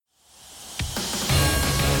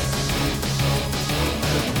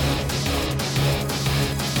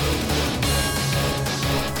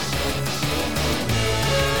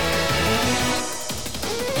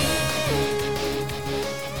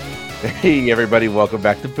Hey, everybody, welcome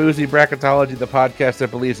back to Boozy Bracketology, the podcast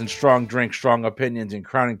that believes in strong drinks, strong opinions, and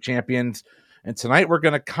crowning champions. And tonight we're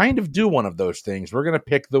going to kind of do one of those things. We're going to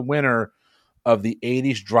pick the winner of the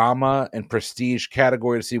 80s drama and prestige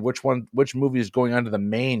category to see which movie is going under the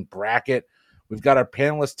main bracket. We've got our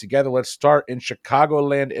panelists together. Let's start in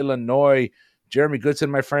Chicagoland, Illinois. Jeremy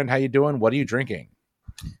Goodson, my friend, how you doing? What are you drinking?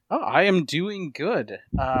 Oh, I am doing good.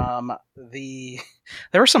 There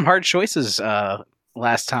were some hard choices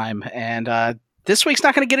last time, and this week's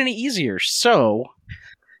not going to get any easier. So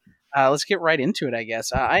let's get right into it, I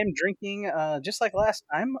guess. I am drinking, just like last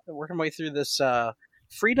time, working my way through this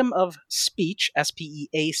Freedom of Speech,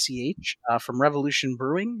 SPEACH, from Revolution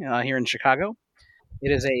Brewing here in Chicago.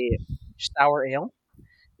 It is a sour ale.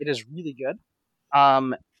 It is really good.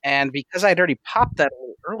 And because I'd already popped that a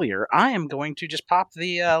little earlier, I am going to just pop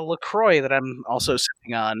the LaCroix that I'm also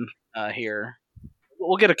sipping on here.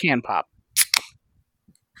 We'll get a can pop.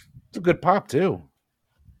 It's a good pop, too.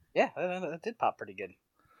 Yeah, that did pop pretty good.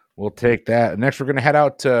 We'll take that. Next, we're going to head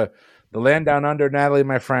out to the land down under. Natalie,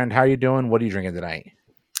 my friend, how you doing? What are you drinking tonight?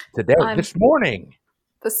 Today, this morning.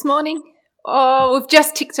 This morning? Oh, we've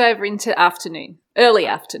just ticked over into early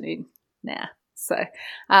afternoon now. So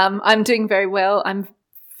I'm doing very well. I'm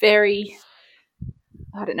very,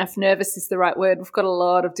 I don't know if nervous is the right word. We've got a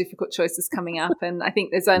lot of difficult choices coming up, and I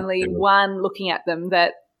think there's only one looking at them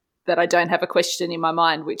that I don't have a question in my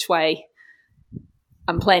mind which way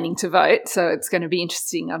I'm planning to vote. So it's going to be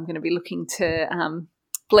interesting. I'm going to be looking to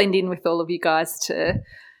blend in with all of you guys to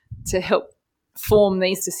help form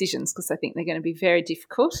these decisions, because I think they're going to be very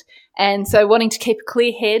difficult. And so wanting to keep a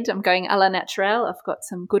clear head, I'm going a la naturel. I've got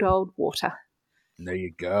some good old water. There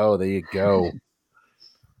you go.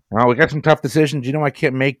 Well, we got some tough decisions. You know, I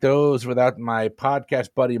can't make those without my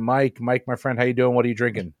podcast buddy, Mike. Mike, my friend, how you doing? What are you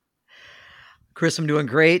drinking? Chris, I'm doing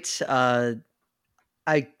great. I'm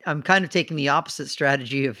kind of taking the opposite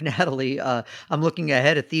strategy of Natalie. I'm looking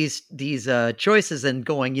ahead at these choices and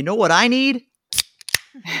going, you know what I need?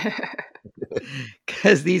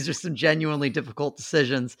 Because these are some genuinely difficult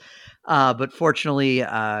decisions. But fortunately,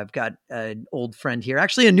 I've got an old friend here,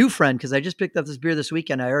 actually a new friend, because I just picked up this beer this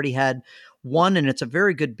weekend. I already had one, and it's a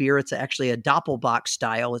very good beer. It's actually a Doppelbock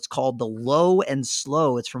style. It's called the Low and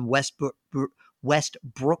Slow. It's from Westbrook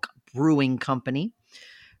Brewing Company.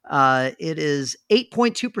 It is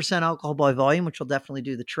 8.2% alcohol by volume, which will definitely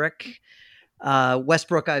do the trick.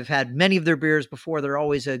 Westbrook, I've had many of their beers before. They're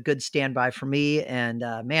always a good standby for me. And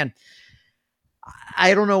man,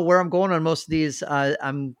 I don't know where I'm going on most of these.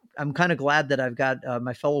 I'm kind of glad that I've got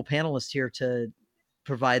my fellow panelists here to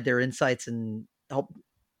provide their insights and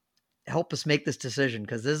help us make this decision,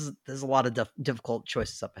 because there's a lot of difficult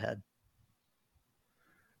choices up ahead.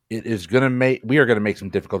 We are going to make some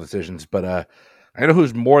difficult decisions, but I know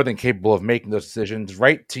who's more than capable of making those decisions.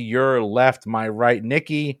 Right to your left, my right,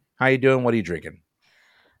 Nikki. How you doing? What are you drinking?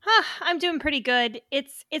 I'm doing pretty good.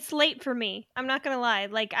 It's late for me. I'm not gonna lie.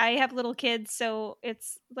 Like, I have little kids, so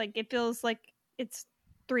it's like it feels like it's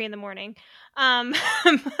 3 a.m.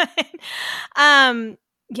 But,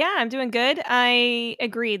 yeah, I'm doing good. I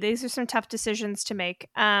agree. These are some tough decisions to make.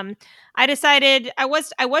 I decided I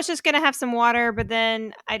was just gonna have some water, but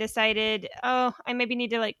then I decided, I maybe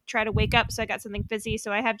need to like try to wake up, so I got something fizzy.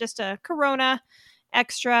 So I have just a Corona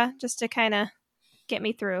extra just to kind of get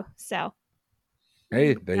me through. So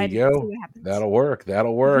hey, there you go. That'll work.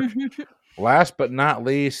 Last but not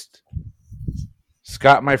least,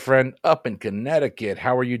 Scott, my friend, up in Connecticut.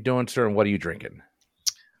 How are you doing, sir? And what are you drinking?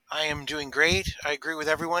 I am doing great. I agree with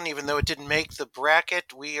everyone. Even though it didn't make the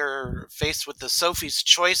bracket, we are faced with the Sophie's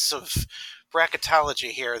choice of bracketology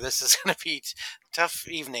here. This is going to be tough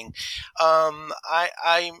evening.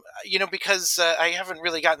 Because I haven't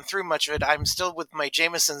really gotten through much of it, I'm still with my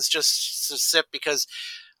Jamesons just to sip, because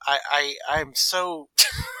I'm so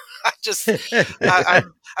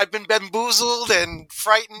I've been bamboozled and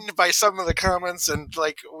frightened by some of the comments, and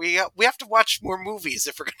like we have to watch more movies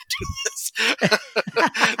if we're going to do this.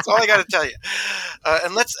 That's all I got to tell you.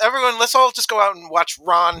 And let's all just go out and watch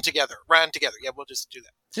Ron together. Yeah, we'll just do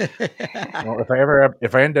that. Well, if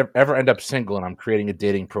I ever end up single and I'm creating a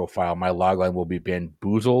dating profile, my logline will be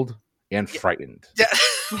bamboozled and frightened. Yeah.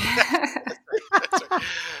 That's right.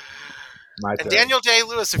 And Daniel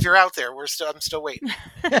Day-Lewis, if you're out there, I'm still waiting.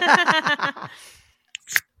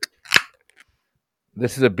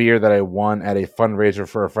 This is a beer that I won at a fundraiser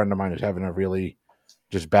for a friend of mine who's having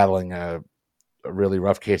battling a really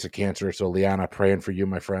rough case of cancer. So Liana, praying for you,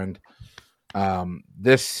 my friend.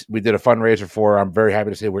 This we did a fundraiser for. I'm very happy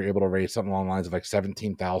to say we were able to raise something along the lines of like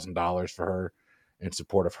 $17,000 for her in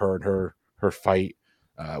support of her and her fight.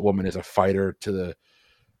 Woman is a fighter to the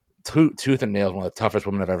tooth and nails, one of the toughest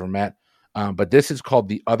women I've ever met. But this is called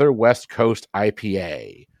the Other West Coast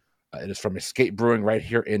IPA. It is from Escape Brewing right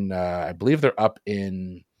here in, I believe they're up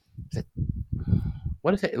in,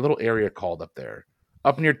 what is that little area called up there?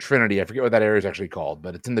 Up near Trinity. I forget what that area is actually called,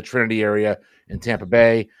 but it's in the Trinity area in Tampa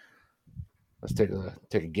Bay. Let's take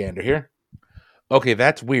a gander here. Okay,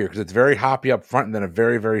 that's weird because it's very hoppy up front and then a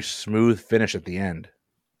very, very smooth finish at the end.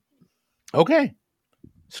 Okay.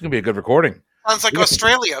 This is going to be a good recording. Sounds like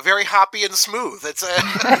Australia, very hoppy and smooth. It's all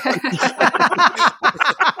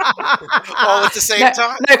at the same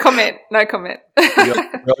time. No comment. No comment.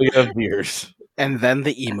 Australia beers. And then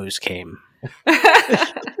the emus came.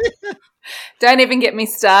 Don't even get me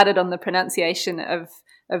started on the pronunciation of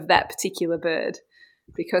that particular bird,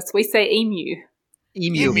 because we say emu.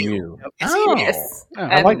 Emu. It's Oh. yes.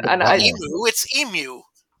 I like that. Emu. It's emu.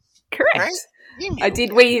 Correct. Right? Emu. I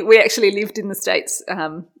did. We actually lived in the States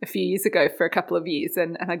a few years ago for a couple of years,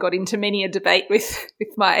 and I got into many a debate with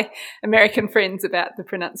my American friends about the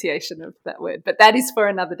pronunciation of that word. But that is for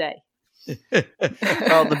another day.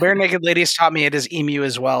 Well, the Bare Naked Ladies taught me it is emu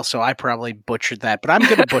as well, so I probably butchered that. But I'm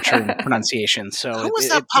good at butchering pronunciation. So Who was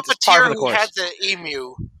that it's par for puppeteer the who course. had the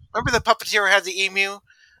emu? Remember the puppeteer who had the emu?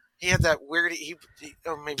 He had that weird.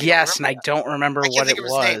 Maybe Yes, and I remember don't remember I can't what think it of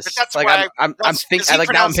his name, was. but that's like why I'm that's- thinking. 'cause he Like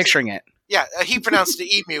now I'm pronounced it- picturing it. that. Yeah, he pronounced the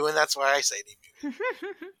emu, and that's why I say emu.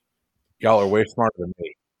 Y'all are way smarter than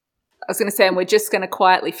me. I was going to say, and we're just going to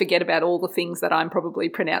quietly forget about all the things that I'm probably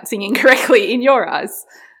pronouncing incorrectly in your eyes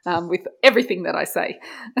with everything that I say.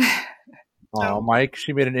 Oh, Mike,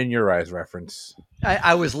 she made an In Your Eyes reference.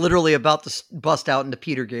 I was literally about to bust out into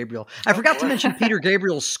Peter Gabriel. I forgot to boy. mention Peter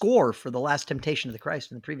Gabriel's score for The Last Temptation of the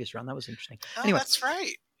Christ in the previous round. That was interesting. Oh, Anyway, that's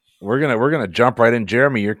right. We're gonna jump right in.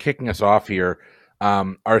 Jeremy, you're kicking us off here.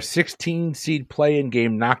 Our 16 seed play-in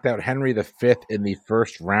game knocked out Henry V in the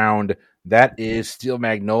first round. That is Steel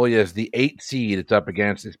Magnolias, the 8 seed. It's up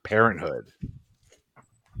against is Parenthood.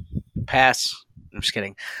 Pass. I'm just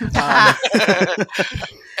kidding.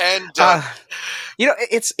 And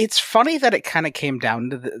It's funny that it kind of came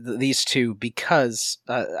down to these two because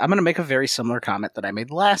I'm going to make a very similar comment that I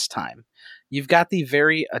made last time. You've got the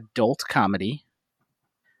very adult comedy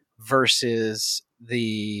versus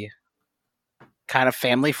the kind of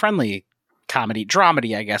family-friendly comedy,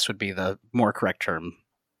 dramedy, I guess would be the more correct term.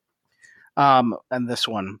 And this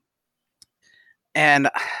one, and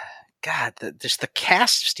God, just the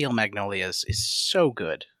cast of Steel Magnolias is so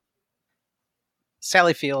good.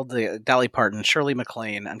 Sally Field, Dolly Parton, Shirley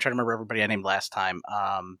MacLaine. I'm trying to remember everybody I named last time.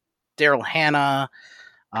 Daryl Hannah,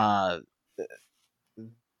 Tom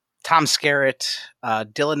Skerritt,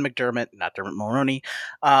 Dylan McDermott, not Dermot Mulroney,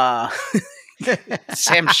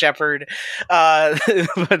 Sam Shepard.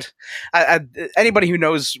 But anybody who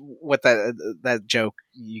knows what that joke,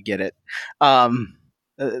 you get it.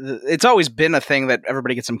 It's always been a thing that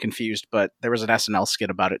everybody gets them confused, but there was an SNL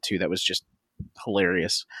skit about it too that was just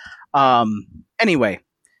hilarious. Anyway,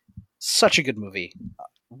 such a good movie,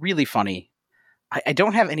 really funny. I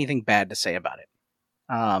don't have anything bad to say about it,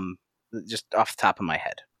 just off the top of my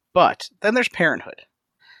head. But then there's Parenthood,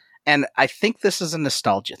 and I think this is a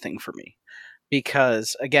nostalgia thing for me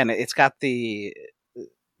because again, it's got a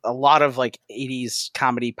lot of like 80s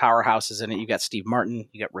comedy powerhouses in it. You got Steve Martin,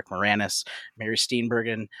 you got Rick Moranis, Mary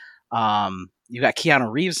Steenburgen. You got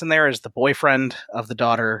Keanu Reeves in there as the boyfriend of the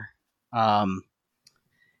daughter.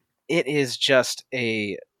 It is just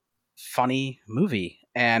a funny movie.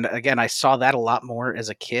 And again, I saw that a lot more as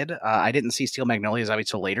a kid. I didn't see Steel Magnolias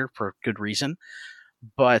obviously till later for good reason.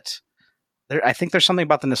 But I think there's something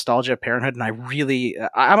about the nostalgia of Parenthood. And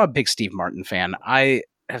I'm a big Steve Martin fan. I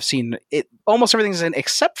have seen it. Almost everything's in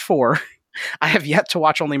except for I have yet to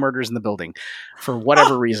watch Only Murders in the Building for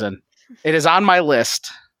whatever reason. It is on my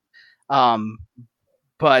list.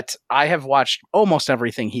 But I have watched almost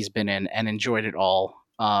everything he's been in and enjoyed it all.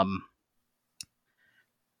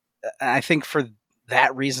 I think for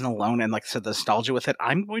that reason alone, and like I said, the nostalgia with it,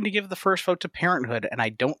 I'm going to give the first vote to Parenthood, and I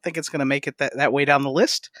don't think it's going to make it that way down the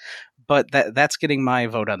list, but that's getting my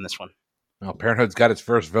vote on this one. Well, Parenthood's got its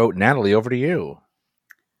first vote. Natalie, over to you.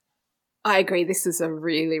 I agree. This is a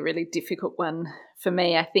really, really difficult one for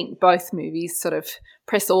me. I think both movies sort of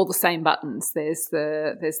press all the same buttons. There's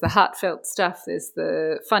the heartfelt stuff. There's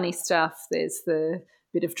the funny stuff. There's the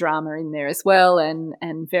bit of drama in there as well, and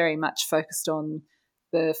very much focused on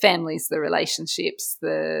the families, the relationships,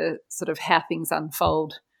 the sort of how things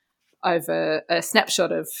unfold over a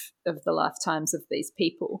snapshot of the lifetimes of these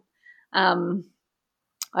people. I'm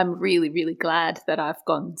really, really glad that I've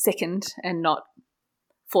gone second and not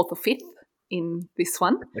fourth or fifth in this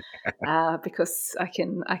one, because I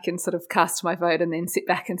can sort of cast my vote and then sit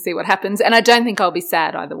back and see what happens. And I don't think I'll be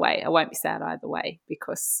sad either way. I won't be sad either way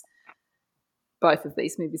because both of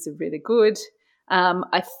these movies are really good.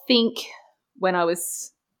 I think when I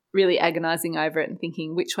was really agonizing over it and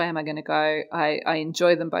thinking, which way am I going to go, I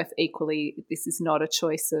enjoy them both equally. This is not a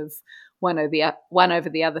choice of one over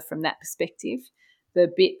the other from that perspective.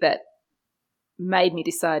 The bit that made me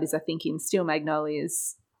decide is, I think, in Steel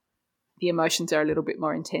Magnolias, the emotions are a little bit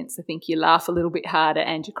more intense. I think you laugh a little bit harder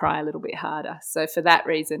and you cry a little bit harder. So for that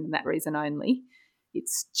reason and that reason only,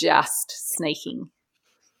 it's just sneaking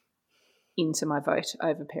into my vote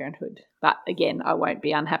over Parenthood. But again, I won't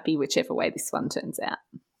be unhappy whichever way this one turns out.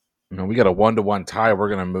 We got a 1-1 tie. We're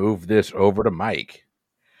going to move this over to Mike.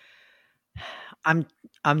 I'm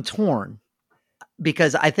torn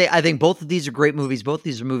because I think both of these are great movies. Both of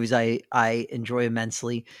these are movies I enjoy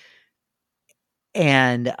immensely.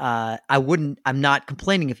 And I'm not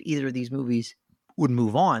complaining if either of these movies would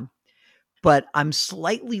move on, but I'm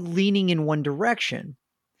slightly leaning in one direction.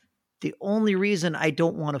 The only reason I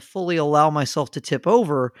don't want to fully allow myself to tip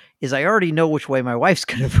over is I already know which way my wife's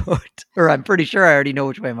going to vote, or I'm pretty sure I already know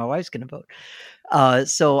which way my wife's going to vote.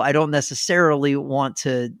 So I don't necessarily want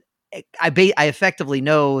to. I effectively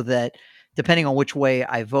know that depending on which way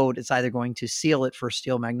I vote, it's either going to seal it for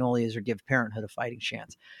Steel Magnolias or give Parenthood a fighting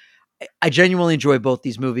chance. I genuinely enjoy both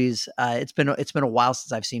these movies. It's been a while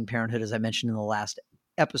since I've seen Parenthood, as I mentioned in the last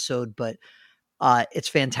episode, but it's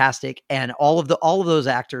fantastic. And all of those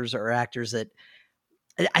actors are actors that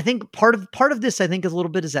I think part of this, I think, is a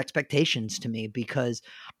little bit is expectations to me, because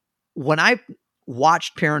when I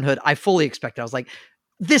watched Parenthood, I fully expected, I was like,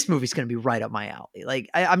 this movie's going to be right up my alley. Like,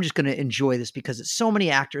 I'm just going to enjoy this because it's so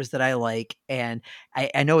many actors that I like. And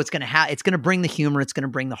I know it's going to bring the humor. It's going to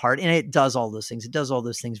bring the heart, and it does all those things. It does all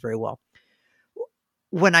those things very well.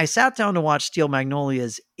 When I sat down to watch Steel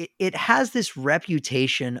Magnolias, it has this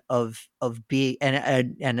reputation of being,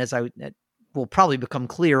 and as I will probably become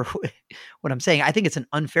clear what I'm saying, I think it's an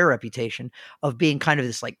unfair reputation of being kind of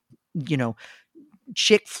this, like,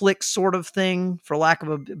 chick flick sort of thing, for lack of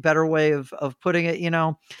a better way of putting it,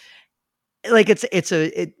 like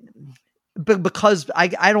but because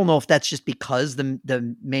I don't know if that's just because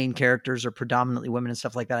the main characters are predominantly women and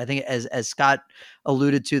stuff like that. I think as Scott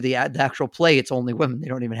alluded to, the actual play, it's only women. They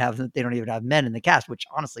don't even have men in the cast, which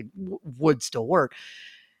honestly would still work.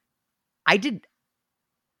 I didn't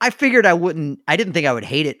think I would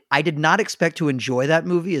hate it. I did not expect to enjoy that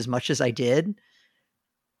movie as much as I did.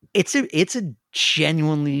 It's a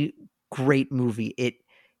genuinely great movie. It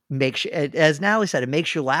makes you, as Natalie said, it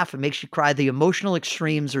makes you laugh. It makes you cry. The emotional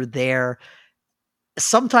extremes are there,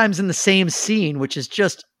 sometimes in the same scene, which is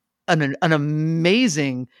just an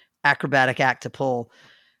amazing acrobatic act to pull.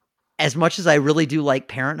 As much as I really do like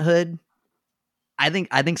Parenthood, I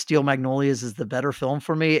think Steel Magnolias is the better film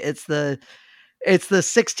for me. It's the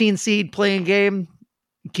 16 seed playing game.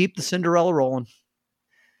 Keep the Cinderella rolling.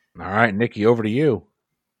 All right, Nikki, over to you.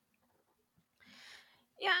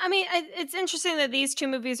 Yeah, I mean, it's interesting that these two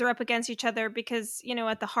movies are up against each other because,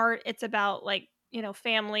 at the heart, it's about, like,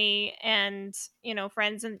 family and,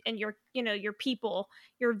 friends and your, your people,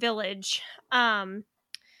 your village. Parenthood,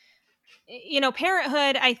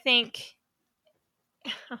 I think,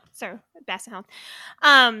 sorry, Basset Hound.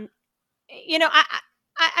 I'm in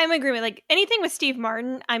agreement. Like, anything with Steve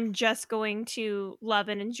Martin, I'm just going to love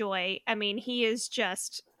and enjoy. I mean, he is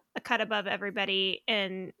just a cut above everybody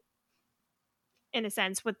in a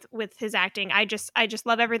sense with his acting. I just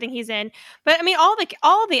love everything he's in. But I mean,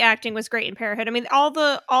 all the acting was great in Parenthood. I mean, all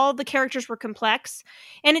the characters were complex,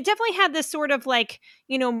 and it definitely had this sort of, like,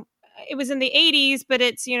 it was in the 80s, but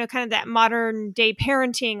it's, kind of that modern day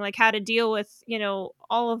parenting, like how to deal with,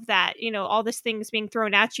 all of that, all these things being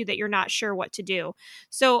thrown at you that you're not sure what to do.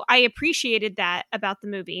 So I appreciated that about the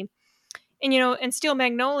movie. And, in Steel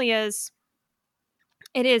Magnolias,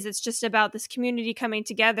 it's just about this community coming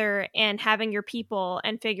together and having your people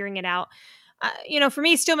and figuring it out. For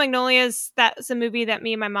me, Steel Magnolias, that's a movie that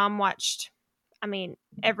me and my mom watched, I mean,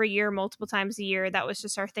 every year, multiple times a year. That was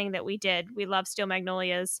just our thing that we did. We love Steel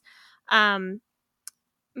Magnolias. But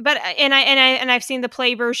I've seen the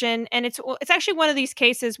play version, and it's actually one of these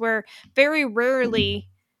cases where very rarely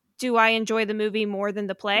do I enjoy the movie more than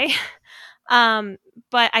the play.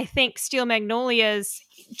 But I think Steel Magnolias,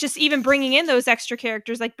 just even bringing in those extra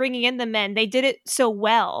characters, like bringing in the men, they did it so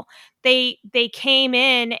well. They came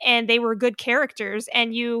in and they were good characters,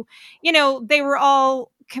 and they were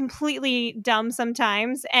all completely dumb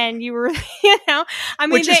sometimes, and you were, I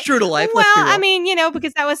mean, which is true to life. Well, I mean,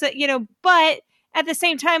 because that was but at the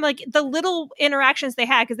same time, like, the little interactions they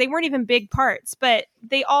had, because they weren't even big parts, but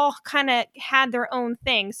they all kind of had their own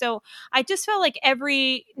thing. So I just felt like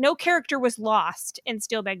no character was lost in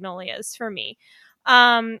Steel Magnolias for me.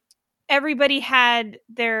 Everybody had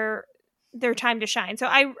their their time to shine. So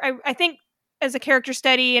I think as a character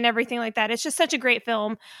study and everything like that, it's just such a great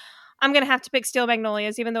film. I'm gonna have to pick Steel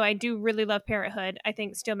Magnolias, even though I do really love Parenthood. I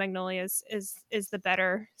think Steel Magnolias is the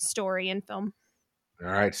better story in film.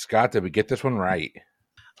 All right, Scott, did we get this one right?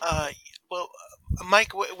 Well,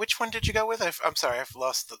 Mike, which one did you go with? I'm sorry, I've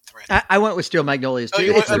lost the thread. I went with Steel Magnolias too.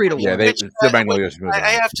 you It's went- 3-1. Yeah, Steel Magnolias moved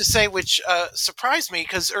I on. have to say, which surprised me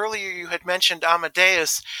because earlier you had mentioned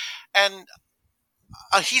Amadeus, and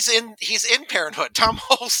he's in Parenthood. Tom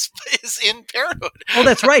Hulce is in Parenthood. Oh,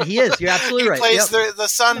 that's right. He is. You're absolutely right. He plays Yep. the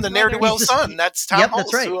son, the ne'er do well He's the- son. That's Tom Yep, Hulce,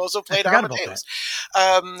 that's right. who also played forgot about Amadeus.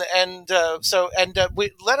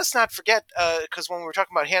 We let us not forget, because when we were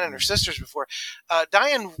talking about Hannah and her sisters before,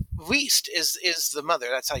 Diane Wiest is the mother.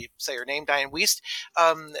 That's how you say her name, Diane Wiest.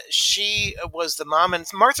 She was the mom, and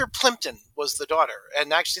Martha Plimpton was the daughter.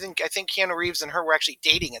 And actually, I think Keanu Reeves and her were actually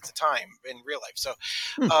dating at the time in real life. So,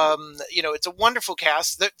 it's a wonderful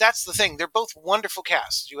cast. That's the thing. They're both wonderful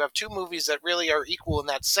casts. You have two movies that really are equal in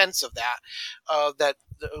that sense of that.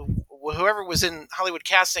 Whoever was in Hollywood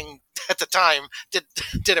casting at the time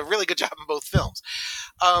did a really good job in both films.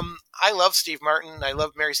 I love Steve Martin. I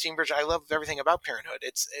love Mary Steenburgen. I love everything about Parenthood.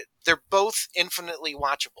 They're both infinitely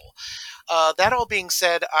watchable. That all being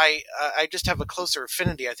said, I just have a closer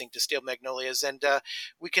affinity, I think, to Steel Magnolias, and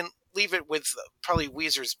we can leave it with probably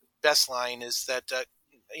Weezer's best line is that.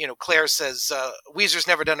 Claire says, Weezer's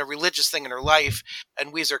never done a religious thing in her life.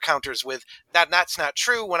 And Weezer counters with, that's not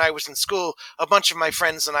true. When I was in school, a bunch of my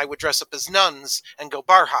friends and I would dress up as nuns and go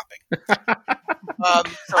bar hopping.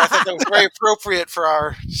 So I thought that was very appropriate for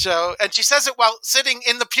our show. And she says it while sitting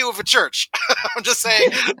in the pew of a church. I'm just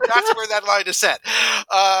saying that's where that line is said.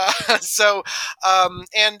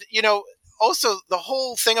 Also, the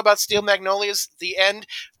whole thing about Steel Magnolias, the end,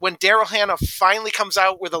 when Daryl Hannah finally comes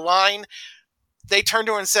out with a line, they turned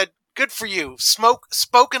to her and said, "Good for you,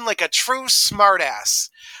 spoken like a true smartass."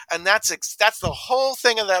 And that's the whole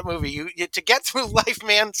thing of that movie. You to get through life,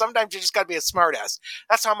 man, sometimes you just got to be a smartass.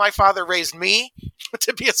 That's how my father raised me,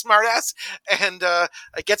 to be a smartass, and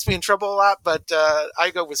it gets me in trouble a lot. But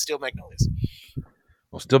I go with Steel Magnolias.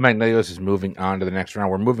 Well, Steel Magnolias is moving on to the next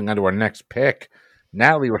round. We're moving on to our next pick.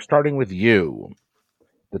 Natalie, we're starting with you.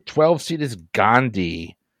 The 12 seed is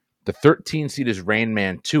Gandhi. The 13 seed is Rain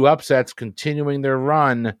Man. Two upsets continuing their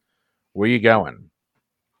run. Where are you going?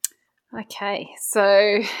 Okay,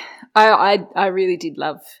 so I really did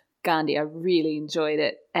love Gandhi. I really enjoyed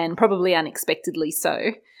it, and probably unexpectedly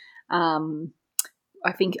so.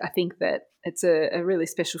 I think that it's a really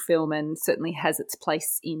special film and certainly has its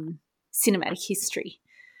place in cinematic history.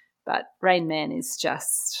 But Rain Man is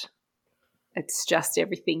just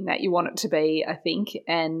everything that you want it to be, I think.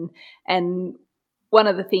 And one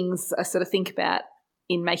of the things I sort of think about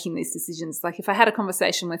in making these decisions, like if I had a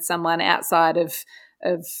conversation with someone outside of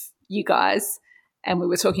you guys and we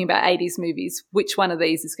were talking about 80s movies, which one of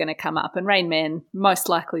these is going to come up? And Rain Man most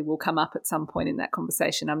likely will come up at some point in that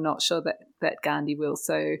conversation. I'm not sure that Gandhi will.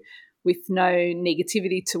 So with no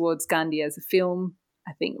negativity towards Gandhi as a film,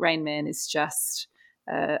 I think Rain Man is just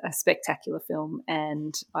a spectacular film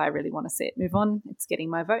and I really want to see it move on. It's getting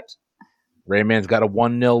my vote. Rain Man's got a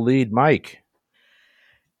 1-0 lead. Mike.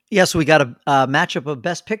 Yeah, so we got a matchup of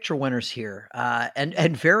Best Picture winners here,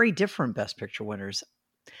 and very different Best Picture winners.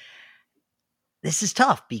 This is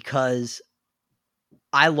tough because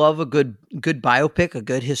I love a good biopic, a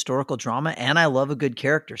good historical drama, and I love a good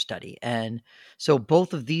character study. And so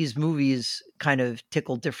both of these movies kind of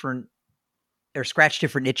tickle different or scratch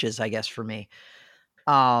different itches, I guess, for me.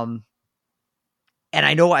 And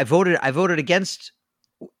I know I voted against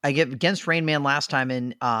Rain Man last time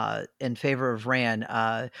in favor of Ran,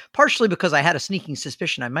 partially because I had a sneaking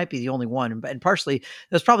suspicion I might be the only one, and partially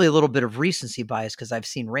there's probably a little bit of recency bias because I've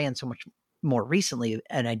seen Ran so much more recently,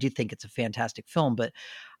 and I do think it's a fantastic film. But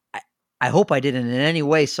I hope I didn't in any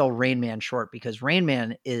way sell Rain Man short, because Rain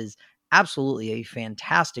Man is absolutely a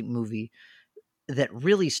fantastic movie that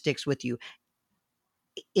really sticks with you.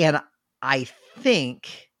 And I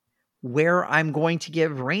think where I'm going to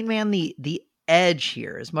give Rain Man the edge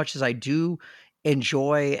here, as much as I do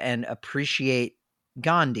enjoy and appreciate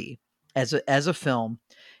Gandhi as a film,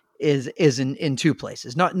 is in two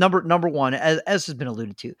places. Not number one, as has been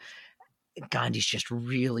alluded to, Gandhi's just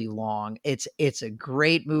really long. It's a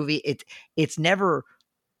great movie. It's never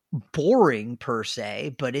boring per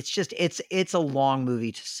se, but it's a long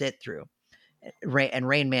movie to sit through. And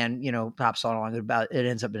Rain Man, pops on along it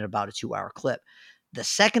ends up in about a 2-hour clip. The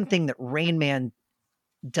second thing that Rain Man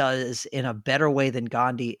does in a better way than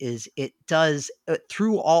Gandhi is it does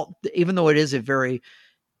through all, even though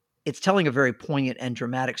it's telling a very poignant and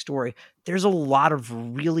dramatic story, there's a lot of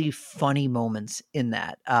really funny moments in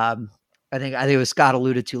that. I think it was Scott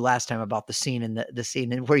alluded to last time about the scene in the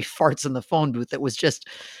scene and where he farts in the phone booth. That was just,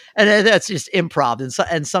 and that's just improv.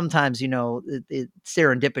 And sometimes,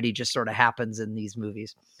 serendipity just sort of happens in these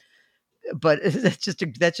movies, but that's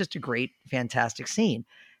just a great, fantastic scene.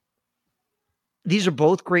 These are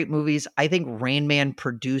both great movies. I think Rain Man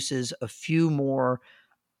produces a few more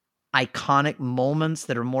iconic moments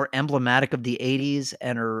that are more emblematic of the 80s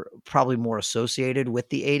and are probably more associated with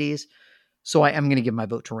the 80s. So I am going to give my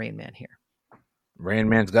vote to Rain Man here. Rain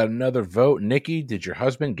Man's got another vote. Nikki, did your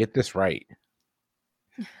husband get this right?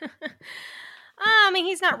 I mean,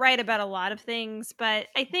 he's not right about a lot of things, but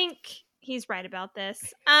I think he's right about this.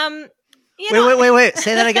 Wait.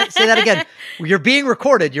 Say that again. You're being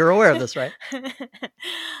recorded. You're aware of this, right?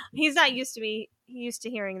 He's not used to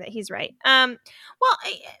hearing that he's right.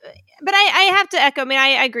 But I have to echo. I mean,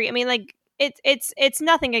 I agree. I mean, like it's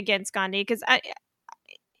nothing against Gandhi because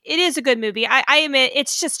it is a good movie. I admit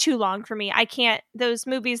it's just too long for me. I can't, those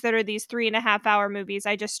movies that are these 3.5 hour movies,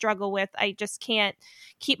 I just struggle with. I just can't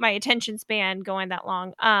keep my attention span going that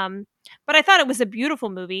long. But I thought it was a beautiful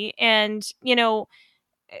movie. And,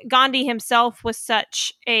 Gandhi himself was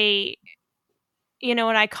such an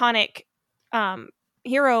iconic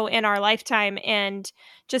hero in our lifetime. And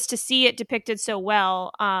just to see it depicted so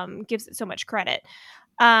well gives it so much credit.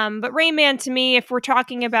 But Rain Man, to me, if we're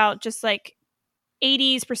talking about just like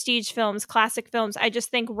 80s prestige films, classic films, I just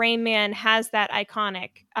think Rain Man has that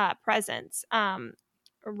iconic presence.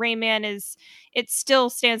 Rain Man it still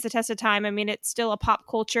stands the test of time. I mean, it's still a pop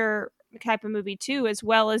culture type of movie too, as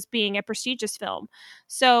well as being a prestigious film.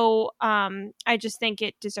 So I just think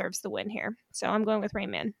it deserves the win here. So I'm going with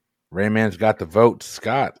Rain Man. Rain Man's got the vote.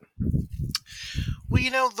 Scott.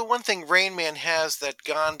 Well, the one thing Rain Man has that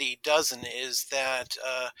Gandhi doesn't is that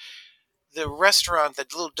the restaurant,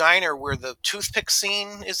 that little diner where the toothpick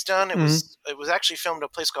scene is done, it was actually filmed at a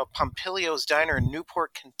place called Pompilio's Diner in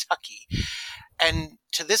Newport, Kentucky. And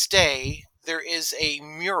to this day, there is a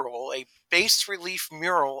mural, a bas relief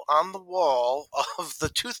mural on the wall of the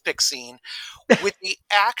toothpick scene with the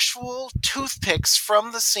actual toothpicks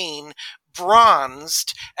from the scene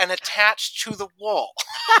bronzed and attached to the wall.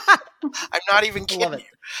 I'm not even kidding you.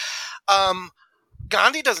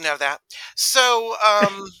 Gandhi doesn't have that. So,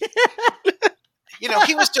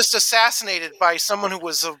 he was just assassinated by someone who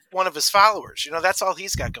was one of his followers. That's all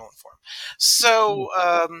he's got going for him. So,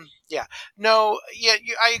 I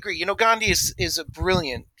agree. Gandhi is a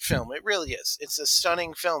brilliant film. It really is. It's a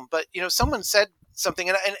stunning film. But, someone said something,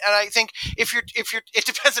 and I think it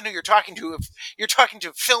depends on who you're talking to. If you're talking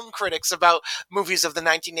to film critics about movies of the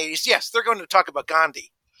 1980s, yes, they're going to talk about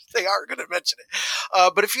Gandhi. They are going to mention it.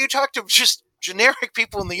 But if you talk to just generic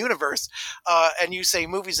people in the universe, and you say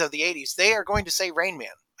movies of the 80s, they are going to say Rain Man.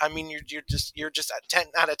 I mean, you're just 10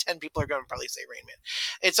 out of 10 people are going to probably say Rain Man.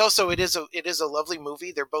 It is a lovely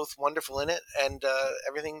movie. They're both wonderful in it, and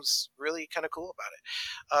everything's really kind of cool about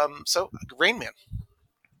it. So Rain Man.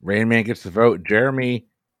 Rain Man gets the vote. Jeremy.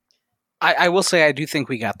 I will say I do think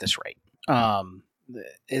we got this right.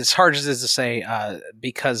 As hard as it is to say,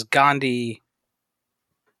 because Gandhi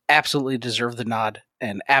absolutely deserved the nod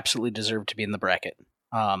and absolutely deserved to be in the bracket.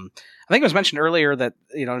 I think it was mentioned earlier that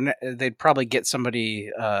they'd probably get somebody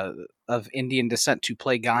of Indian descent to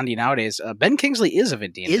play Gandhi nowadays. Ben Kingsley is of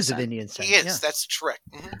Indian descent. He is. Yeah. That's correct.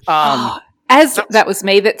 Mm-hmm. That was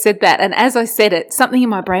me that said that, and as I said it, something in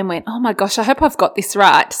my brain went, "Oh my gosh, I hope I've got this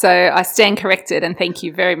right." So I stand corrected, and thank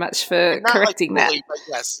you very much for correcting that.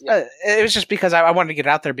 Yes, it was just because I wanted to get it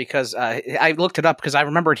out there because I looked it up because I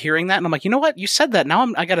remembered hearing that, and I'm like, you know what, you said that. Now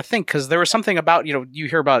I got to think because there was something about you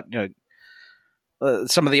hear about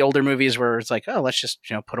some of the older movies where it's like, oh, let's just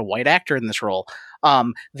put a white actor in this role.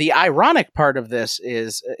 The ironic part of this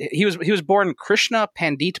is he was born Krishna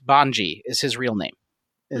Pandit Banji is his real name.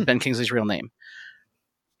 Is Ben Kingsley's real name.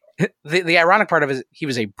 The ironic part of it is he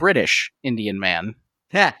was a British Indian man.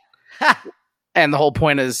 And the whole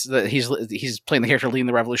point is that he's playing the character leading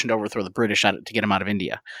the revolution to overthrow the British to get him out of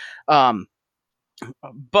India.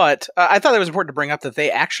 But I thought it was important to bring up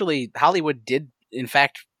that Hollywood did, in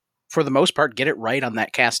fact, for the most part, get it right on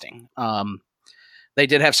that casting. They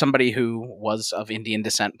did have somebody who was of Indian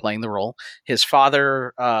descent playing the role. His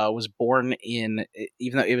father was born in,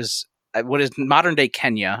 even though it was what is modern day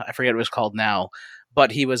Kenya, I forget what it was called now,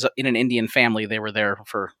 but he was in an Indian family. They were there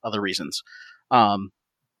for other reasons.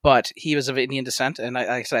 But he was of Indian descent, and like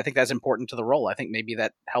I said, I think that's important to the role. I think maybe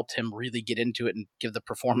that helped him really get into it and give the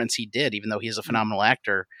performance he did, even though he is a phenomenal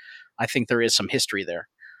actor. I think there is some history there.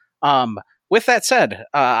 With that said,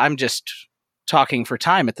 I'm just talking for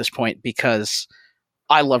time at this point because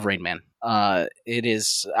I love Rain Man. I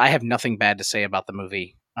have nothing bad to say about the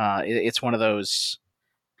movie. It's one of those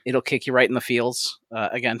It'll kick you right in the feels.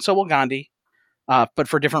 Again, so will Gandhi, but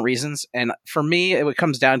for different reasons. And for me, it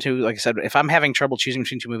comes down to, like I said, if I'm having trouble choosing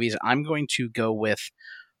between two movies, I'm going to go with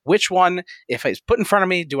which one, if it's put in front of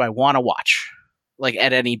me, do I want to watch? Like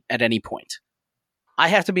at any point. I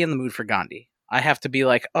have to be in the mood for Gandhi. I have to be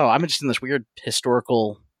like, oh, I'm just in this weird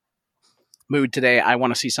historical mood today. I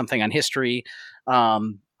want to see something on history.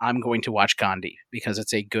 I'm going to watch Gandhi because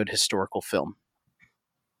it's a good historical film.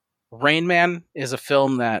 Rain Man is a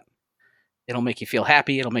film that it'll make you feel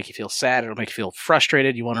happy. It'll make you feel sad. It'll make you feel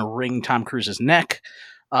frustrated. You want to wring Tom Cruise's neck.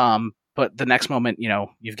 But the next moment,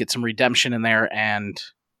 you get some redemption in there, and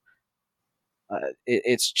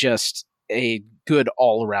it's just a good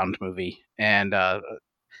all-around movie. And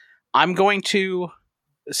I'm going to,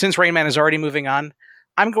 since Rain Man is already moving on,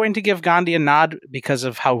 I'm going to give Gandhi a nod because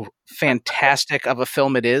of how fantastic of a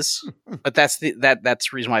film it is. But that's the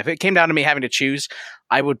reason why. If it came down to me having to choose,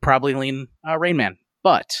 I would probably lean Rain Man.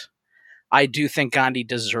 But I do think Gandhi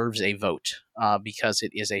deserves a vote because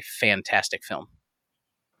it is a fantastic film.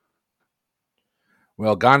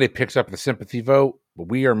 Well, Gandhi picks up the sympathy vote, but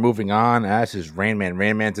we are moving on, as is Rain Man.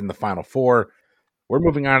 Rain Man's in the final four. We're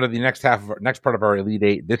moving on to the next part of our Elite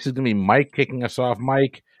Eight. This is going to be Mike kicking us off.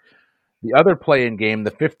 Mike, the other play-in game,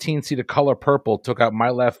 the 15 seed of Color Purple, took out My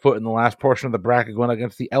Left Foot in the last portion of the bracket, going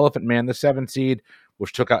against the Elephant Man, the 7 seed,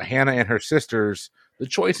 which took out Hannah and her sisters. The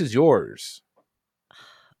choice is yours.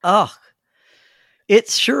 Oh, it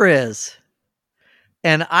sure is.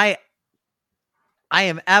 And I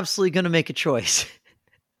am absolutely going to make a choice.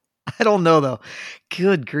 I don't know though.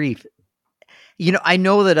 Good grief. I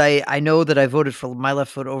know that I voted for My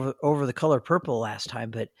Left Foot over the Color Purple last time,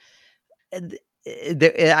 but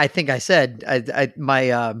I think I said I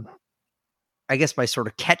guess my sort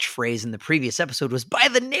of catchphrase in the previous episode was by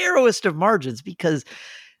the narrowest of margins, because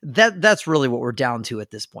that's really what we're down to at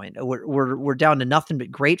this point. We're down to nothing but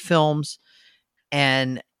great films,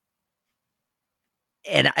 and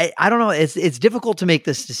I don't know. It's difficult to make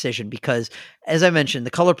this decision because, as I mentioned,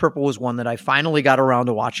 The Color Purple was one that I finally got around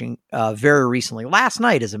to watching very recently, last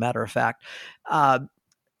night, as a matter of fact.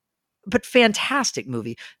 But fantastic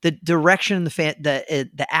movie. The direction,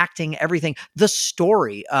 the acting, everything, the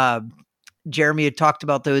story. Jeremy had talked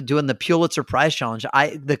about doing the Pulitzer Prize Challenge.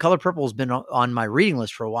 The Color Purple has been on my reading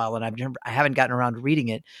list for a while, and I haven't gotten around to reading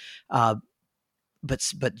it.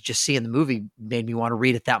 But just seeing the movie made me want to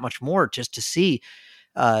read it that much more, just to see.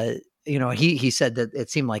 He said that it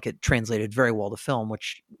seemed like it translated very well to film,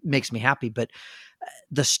 which makes me happy. But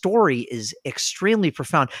the story is extremely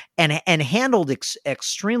profound and handled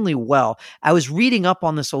extremely well. I was reading up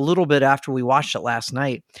on this a little bit after we watched it last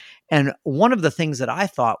night, and one of the things that I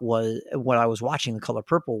thought was, when I was watching The Color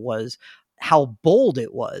Purple, was how bold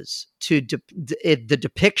it was to the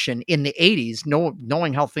depiction in the 80s,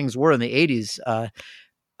 knowing how things were in the 80s.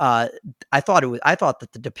 I thought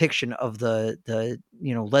that the depiction of the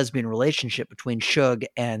lesbian relationship between Suge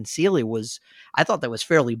and Celie I thought that was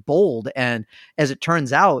fairly bold. And as it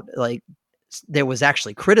turns out, like, there was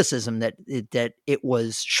actually criticism that it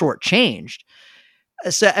was shortchanged.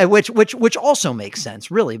 So, which also makes sense,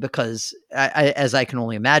 really, because as I can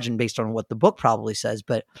only imagine based on what the book probably says,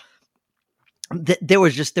 but there were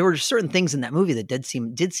just certain things in that movie that did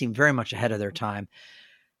seem very much ahead of their time.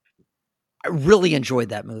 I really enjoyed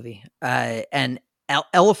that movie. And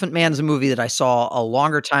Elephant Man is a movie that I saw a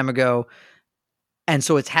longer time ago. And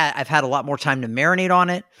so I've had a lot more time to marinate on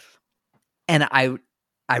it. And I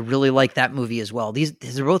really like that movie as well.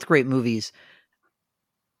 These are both great movies.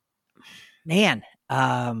 Man,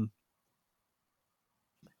 I'll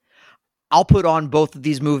put on both of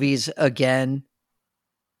these movies again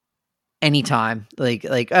anytime.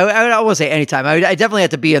 Like I won't say anytime. I definitely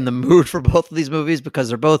have to be in the mood for both of these movies because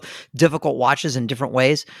they're both difficult watches in different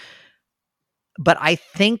ways. But I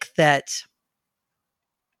think that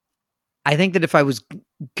if I was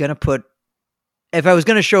going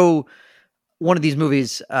to show one of these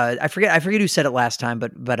movies, I forget who said it last time,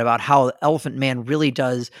 but about how Elephant Man really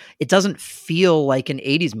it doesn't feel like an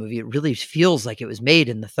 80s movie. It really feels like it was made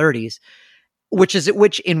in the 30s.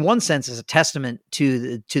 Which in one sense is a testament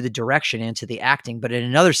to the direction and to the acting, but in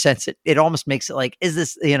another sense, it almost makes it like, is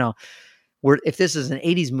this, if this is an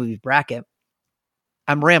 80s movie bracket,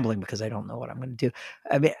 I'm rambling because I don't know what I'm going to do.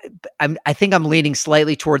 I mean, I think I'm leaning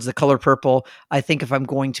slightly towards The Color Purple. I think if I'm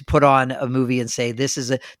going to put on a movie and say this is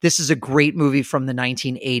a great movie from the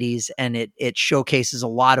 1980s, and it showcases a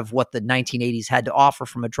lot of what the 1980s had to offer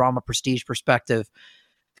from a drama prestige perspective,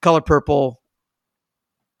 The Color Purple.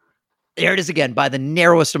 There it is again, by the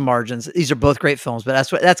narrowest of margins. These are both great films, but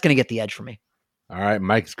that's going to get the edge for me. All right,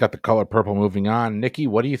 Mike's got The Color Purple moving on. Nikki,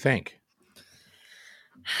 what do you think?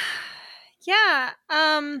 Yeah.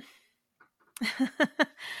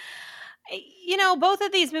 Both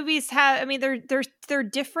of these movies have, I mean, they're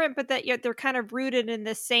different, but that yet they're kind of rooted in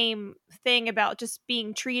the same thing about just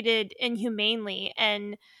being treated inhumanely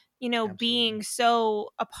and being so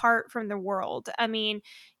apart from the world. I mean,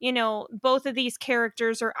 both of these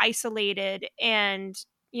characters are isolated, and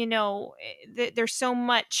there's so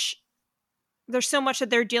much that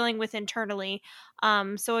they're dealing with internally.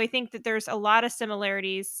 So I think that there's a lot of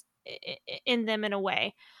similarities in them in a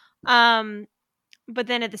way. But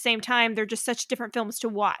then at the same time, they're just such different films to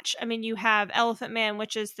watch. I mean, you have Elephant Man,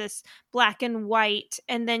 which is this black and white,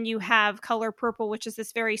 and then you have Color Purple, which is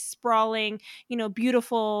this very sprawling,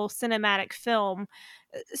 beautiful cinematic film.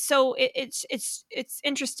 So it's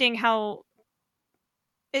interesting how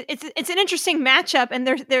it's an interesting matchup, and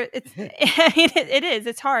it is.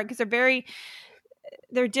 It's hard because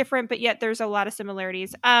they're different, but yet there's a lot of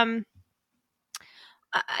similarities.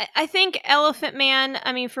 I think Elephant Man,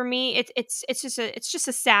 I mean, for me, it's just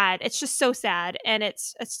so sad, and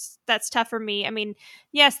that's tough for me. I mean,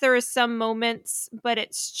 yes, there is some moments, but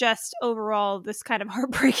it's just overall this kind of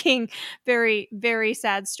heartbreaking, very, very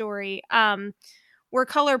sad story. Where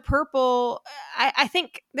Color Purple, I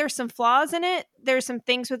think there's some flaws in it. There's some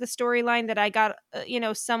things with the storyline that I got,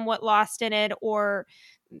 somewhat lost in it, or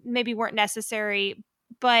maybe weren't necessary,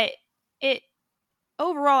 but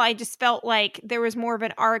overall, I just felt like there was more of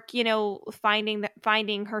an arc,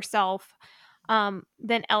 finding herself,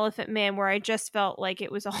 than Elephant Man, where I just felt like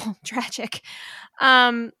it was all tragic.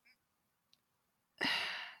 So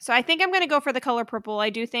I think I'm going to go for The Color Purple. I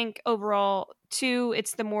do think overall, too,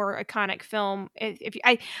 it's the more iconic film.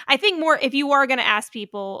 I think more, if you are going to ask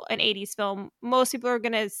people an 80s film, most people are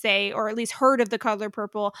going to say, or at least heard of The Color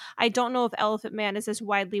Purple. I don't know if Elephant Man is as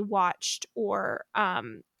widely watched, or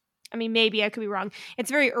I mean, maybe I could be wrong. It's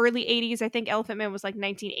very early 80s. I think Elephant Man was like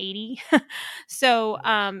 1980. So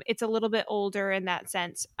it's a little bit older in that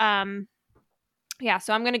sense. Yeah,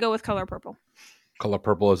 so I'm going to go with Color Purple. Color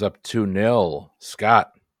Purple is up 2-0.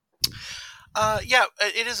 Scott. Yeah,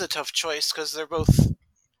 it is a tough choice because they're both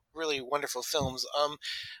really wonderful films.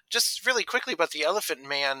 Just really quickly about The Elephant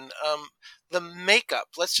Man, the makeup.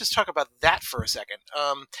 Let's just talk about that for a second.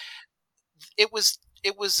 It was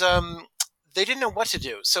they didn't know what to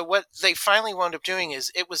do. So what they finally wound up doing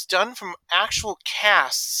is it was done from actual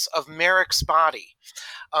casts of Merrick's body.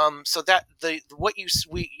 So that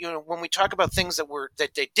when we talk about things that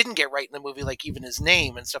they didn't get right in the movie, like even his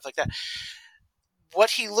name and stuff like that,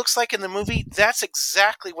 what he looks like in the movie, that's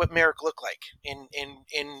exactly what Merrick looked like in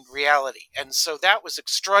reality. And so that was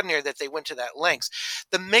extraordinary that they went to that lengths.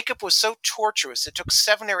 The makeup was so tortuous. It took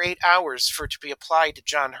 7 or 8 hours for it to be applied to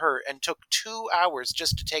John Hurt, and took 2 hours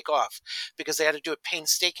just to take off, because they had to do it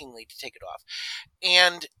painstakingly to take it off.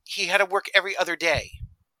 And he had to work every other day.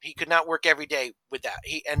 He could not work every day with that.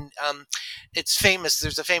 It's famous.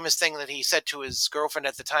 There's a famous thing that he said to his girlfriend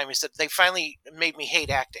at the time. He said, "They finally made me hate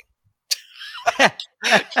acting."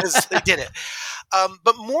 Because they did it.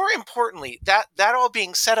 But more importantly, that all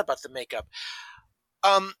being said about the makeup,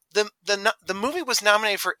 the movie was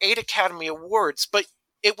nominated for 8 Academy Awards, but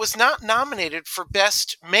it was not nominated for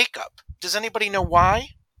Best Makeup. Does anybody know why?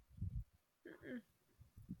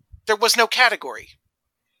 There was no category.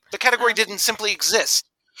 The category didn't simply exist.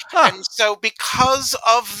 Huh. And so because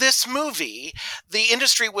of this movie, the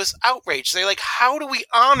industry was outraged. They're like, how do we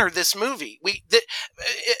honor this movie?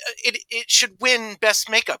 It should win Best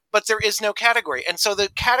Makeup, but there is no category. And so the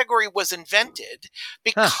category was invented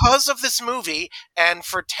because of this movie. And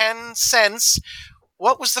for 10 cents,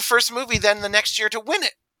 what was the first movie then the next year to win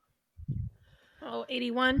it? Oh,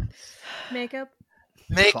 81. Makeup.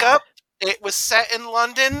 Makeup. It was set in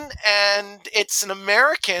London, and it's an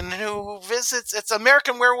American who visits. It's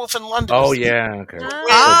American Werewolf in London. Oh, yeah. Okay. Wins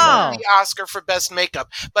the Oscar for Best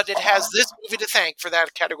Makeup, but it has this movie to thank for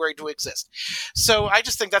that category to exist. So I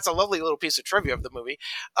just think that's a lovely little piece of trivia of the movie.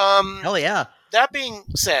 Hell yeah. That being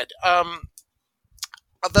said,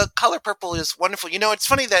 The Color Purple is wonderful. It's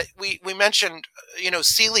funny that we mentioned,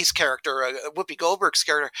 Seeley's character, Whoopi Goldberg's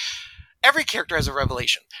character. Every character has a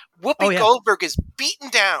revelation. Whoopi Goldberg is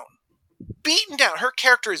beaten down. Her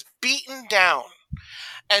character is beaten down.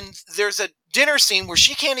 And there's a dinner scene where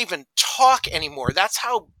she can't even talk anymore. That's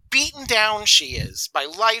how beaten down she is by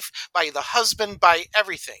life, by the husband, by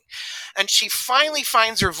everything. And she finally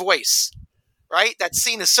finds her voice, right? That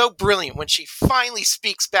scene is so brilliant when she finally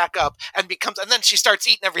speaks back up and then she starts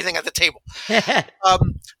eating everything at the table.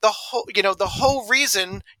 The whole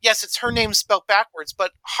reason, yes, it's her name spelled backwards,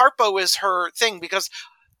 but Harpo is her thing because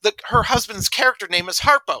her husband's character name is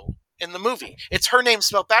Harpo in the movie. It's her name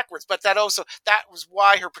spelled backwards, but that was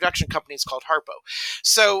why her production company is called Harpo.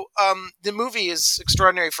 So the movie is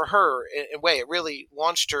extraordinary for her in a way. It really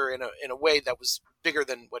launched her in a way that was bigger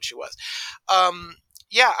than what she was.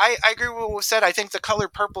 Yeah, I agree with what was said. I think The Color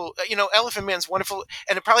Purple, Elephant Man's wonderful,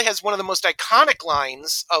 and it probably has one of the most iconic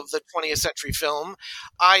lines of the 20th century film.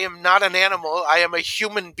 I am not an animal, I am a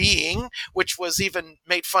human being, which was even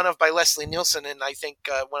made fun of by Leslie Nielsen in, I think,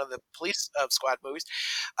 one of the Police Squad movies.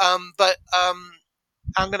 But I'm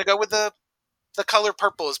going to go with the Color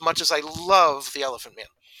Purple as much as I love The Elephant Man.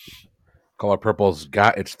 Color Purple's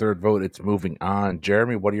got its third vote. It's moving on.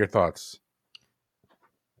 Jeremy, what are your thoughts?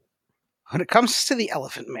 When it comes to The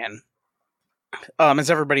Elephant Man, as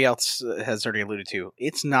everybody else has already alluded to,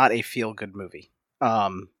 it's not a feel-good movie.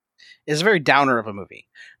 It's a very downer of a movie.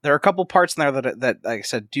 There are a couple parts in there that like I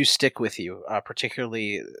said, do stick with you,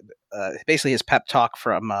 particularly basically his pep talk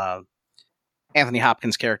from Anthony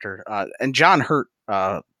Hopkins' character, and John Hurt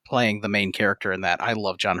playing the main character in that. I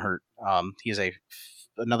love John Hurt. He's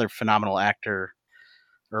another phenomenal actor,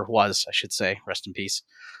 or was, I should say, rest in peace.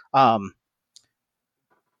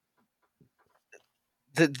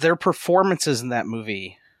 Their performances in that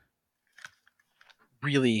movie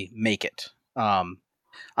really make it. On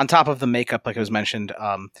top of the makeup, like it was mentioned,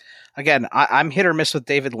 again, I'm hit or miss with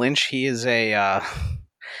David Lynch. He is a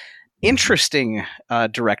interesting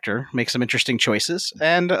director, makes some interesting choices,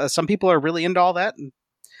 and some people are really into all that. And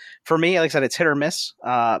for me, like I said, it's hit or miss,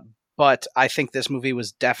 but I think this movie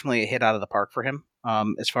was definitely a hit out of the park for him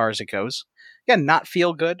as far as it goes. Again, not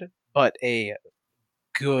feel good, but a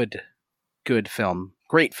good film.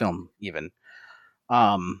 Great film, even.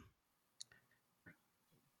 But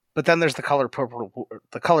then there's the color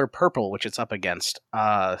purple, which it's up against.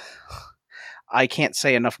 I can't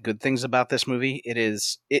say enough good things about this movie.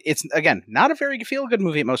 It's again not a very feel good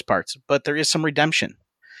movie at most parts, but there is some redemption,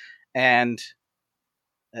 and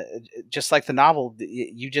just like the novel,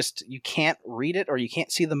 you can't read it or you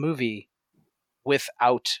can't see the movie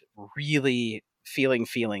without really feeling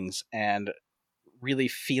feelings and really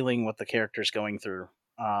feeling what the character's going through.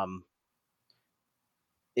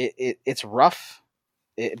 It's rough,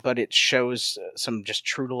 but it shows some just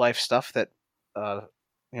true to life stuff that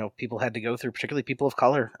people had to go through, particularly people of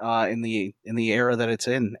color in the era that it's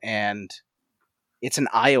in, and it's an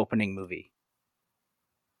eye-opening movie.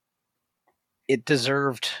 It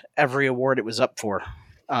deserved every award it was up for.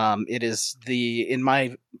 It is in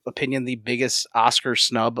my opinion, the biggest Oscar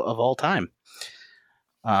snub of all time,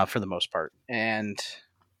 for the most part, and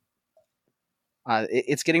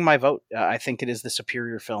it's getting my vote. I think it is the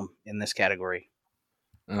superior film in this category.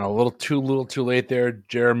 And a little too late there,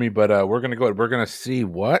 Jeremy. But we're gonna go. We're gonna see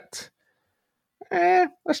what.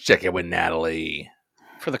 Let's check it with Natalie.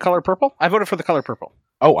 For The Color Purple, I voted for The Color Purple.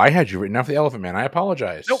 Oh, I had you written down for The Elephant Man. I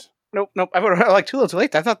apologize. Nope. I voted like too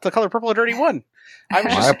late. I thought The Color Purple had already won.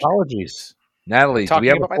 My apologies, Natalie. Do we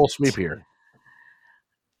have a full sweep here?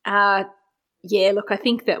 Yeah. Look, I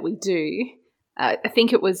think that we do. I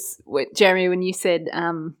think it was Jeremy when you said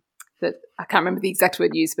that, I can't remember the exact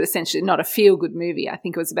word used, but essentially not a feel-good movie. I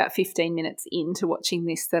think it was about 15 minutes into watching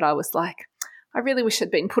this that I was like, I really wish I'd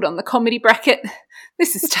been put on the comedy bracket.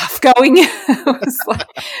 This is tough going. It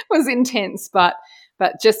was intense, but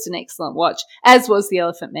just an excellent watch, as was The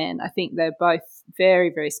Elephant Man. I think they're both very,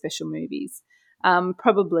 very special movies.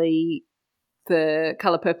 Probably The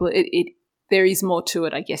Color Purple, there is more to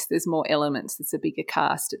it, I guess. There's more elements. It's a bigger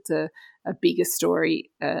cast. It's a bigger story,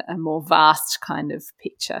 a more vast kind of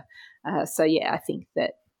picture. So yeah, I think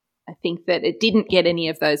that it didn't get any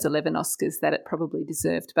of those 11 Oscars that it probably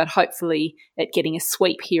deserved, but hopefully it getting a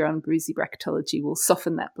sweep here on Boozy Bracketology will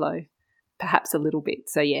soften that blow perhaps a little bit.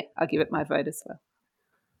 So yeah, I'll give it my vote as well.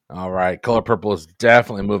 All right, Color Purple is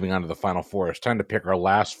definitely moving on to the Final Four. It's time to pick our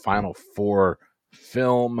last Final Four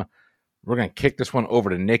film. We're going to kick this one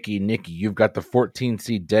over to Nikki. Nikki, you've got the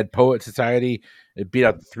 14-seed Dead Poet Society. It beat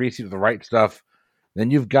out the 3-seed of The Right Stuff.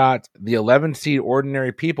 Then you've got the 11-seed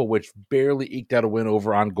Ordinary People, which barely eked out a win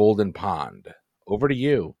over on Golden Pond. Over to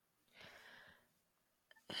you.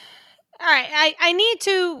 All right, I need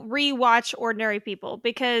to rewatch Ordinary People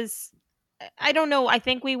because I don't know. I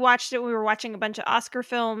think we watched it. We were watching a bunch of Oscar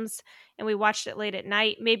films and we watched it late at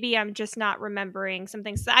night. Maybe I'm just not remembering some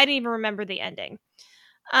things. I didn't even remember the ending.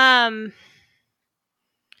 I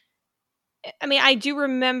mean, I do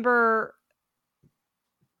remember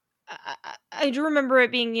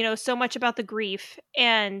it being, so much about the grief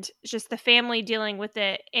and just the family dealing with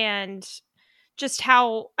it, and just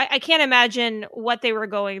how I can't imagine what they were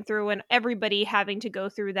going through and everybody having to go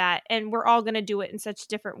through that. And we're all going to do it in such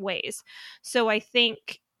different ways. So I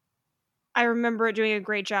think I remember it doing a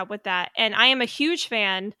great job with that. And I am a huge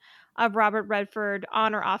fan of Robert Redford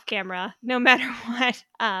on or off camera, no matter what.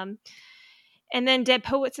 And then Dead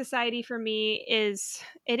Poet Society for me it's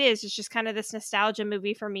just kind of this nostalgia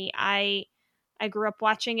movie for me. I grew up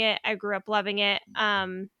watching it. I grew up loving it.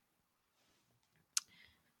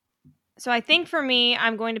 So I think for me,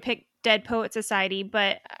 I'm going to pick Dead Poet Society,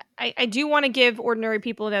 but I do want to give Ordinary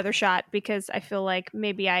People another shot because I feel like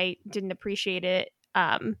maybe I didn't appreciate it.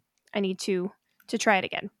 I need to try it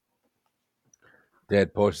again.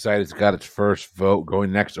 Dead Poet Society's got its first vote.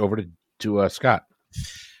 Going next over to Scott.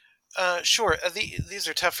 Sure. These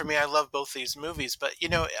are tough for me. I love both these movies, but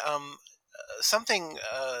something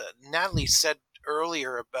Natalie said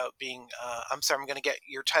earlier about being. I'm sorry, I'm going to get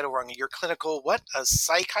your title wrong. You're clinical what? A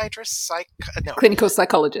psychiatrist? Clinical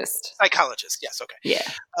psychologist. Psychologist. Yes. Okay. Yeah.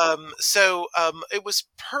 So it was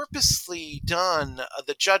purposely done.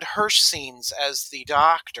 The Judd Hirsch scenes as the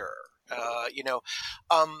doctor.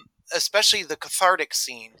 Especially the cathartic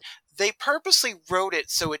scene. They purposely wrote it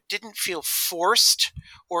so it didn't feel forced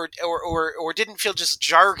or didn't feel just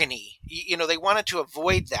jargony. They wanted to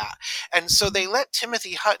avoid that. And so they let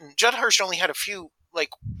Timothy Hutton, Judd Hirsch only had a few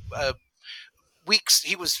weeks.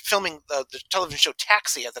 He was filming the television show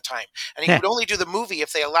Taxi at the time, and he would only do the movie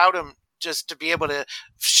if they allowed him just to be able to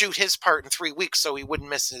shoot his part in 3 weeks so he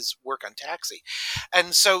wouldn't miss his work on Taxi.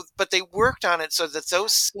 And so, but they worked on it so that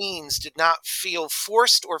those scenes did not feel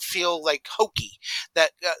forced or feel like hokey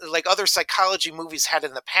that like other psychology movies had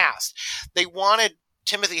in the past. They wanted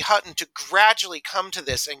Timothy Hutton to gradually come to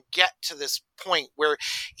this and get to this point where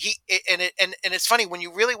it's funny when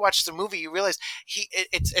you really watch the movie, you realize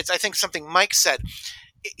it's I think something Mike said.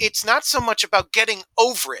 It's not so much about getting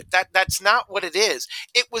over it. That's not what it is.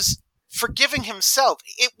 It was forgiving himself.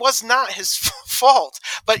 It was not his fault,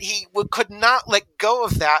 but he could not let go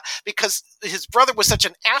of that because his brother was such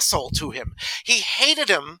an asshole to him. He hated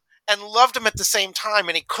him and loved him at the same time,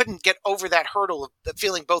 and he couldn't get over that hurdle of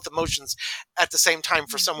feeling both emotions at the same time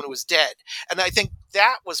for someone who was dead. And I think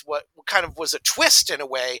that was what kind of was a twist in a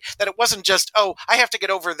way, that it wasn't just, oh, I have to get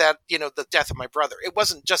over that, the death of my brother. It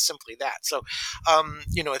wasn't just simply that. So,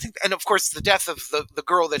 I think, and of course the death of the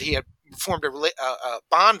girl that he had formed a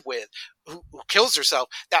bond with, who kills herself,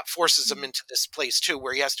 that forces him into this place too,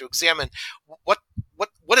 where he has to examine what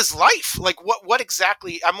is life? Like what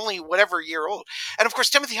exactly, I'm only whatever year old. And of course,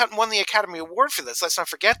 Timothy Hutton won the Academy Award for this. Let's not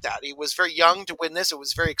forget that. He was very young to win this. It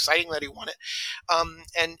was very exciting that he won it.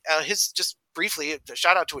 And just briefly, a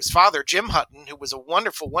shout out to his father, Jim Hutton, who was a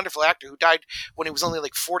wonderful, wonderful actor who died when he was only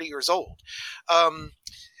like 40 years old.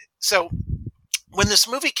 So when this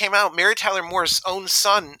movie came out, Mary Tyler Moore's own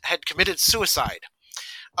son had committed suicide.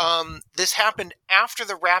 This happened after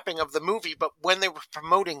the wrapping of the movie, but when they were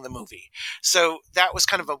promoting the movie. So that was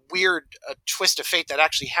kind of a weird twist of fate that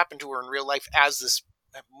actually happened to her in real life as this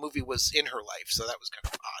movie was in her life. So that was kind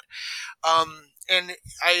of odd. And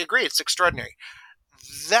I agree, it's extraordinary.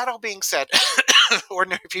 That all being said,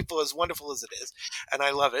 Ordinary People, as wonderful as it is, and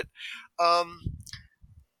I love it.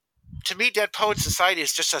 To me, Dead Poet Society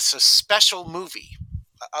is just a special movie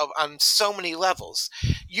on so many levels.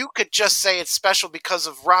 You could just say it's special because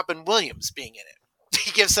of Robin Williams being in it.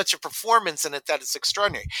 He gives such a performance in it that it's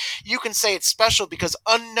extraordinary. You can say it's special because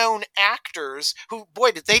unknown actors who,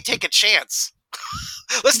 boy, did they take a chance.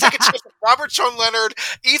 Let's take a chance with Robert Sean Leonard,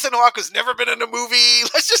 Ethan Hawke, who's never been in a movie.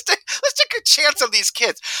 Let's take a chance on these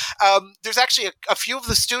kids. There's actually a few of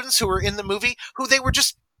the students who were in the movie who they're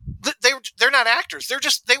not actors. They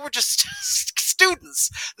were just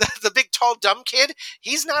students. The big tall dumb kid,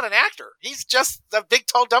 he's not an actor. He's just the big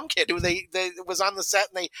tall dumb kid who they was on the set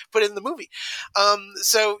and they put in the movie.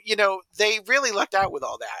 So they really lucked out with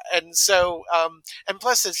all that. And so and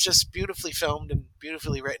plus it's just beautifully filmed and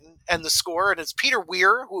beautifully written, and the score, and it's Peter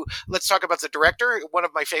Weir, who, let's talk about the director, one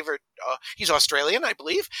of my favorite, he's Australian, I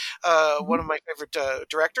believe, one of my favorite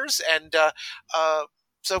directors. And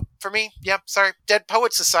so for me, Dead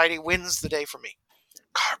Poet Society wins the day for me.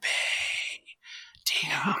 Carpe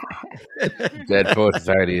Diem. Dead Poet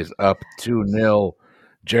Society is up 2-0.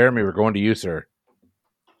 Jeremy, we're going to you, sir.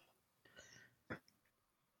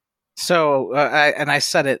 So, I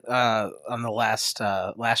said it on the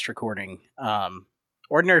last recording.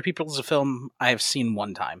 Ordinary People is a film I have seen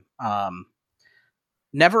one time.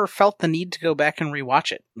 Never felt the need to go back and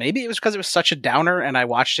rewatch it. Maybe it was because it was such a downer, and I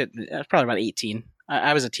watched it. I was probably about 18.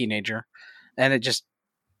 I was a teenager, and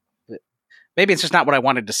maybe it's just not what I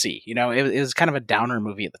wanted to see. It was kind of a downer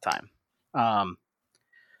movie at the time.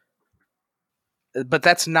 But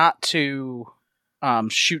that's not to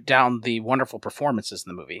shoot down the wonderful performances in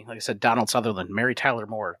the movie. Like I said, Donald Sutherland, Mary Tyler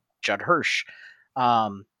Moore, Judd Hirsch.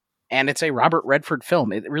 And it's a Robert Redford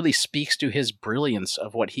film. It really speaks to his brilliance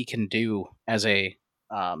of what he can do as a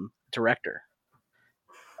director.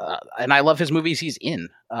 And I love his movies he's in.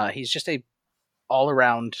 He's just a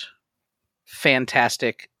all-around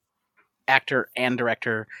fantastic actor and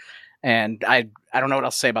director. And I don't know what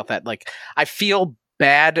else to say about that. Like, I feel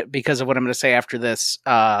bad because of what I'm going to say after this.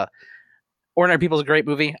 Ordinary People is a great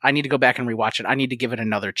movie. I need to go back and rewatch it. I need to give it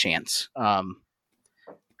another chance.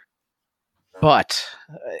 But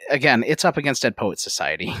again, it's up against Dead Poets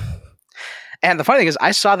Society. And the funny thing is,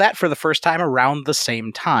 I saw that for the first time around the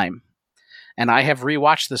same time. And I have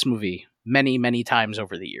rewatched this movie many, many times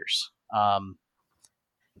over the years.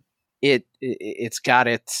 It's got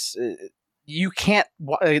its... you can't...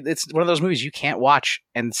 It's one of those movies you can't watch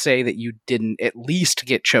and say that you didn't at least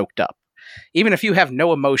get choked up. Even if you have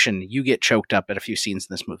no emotion, you get choked up at a few scenes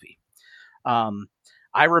in this movie.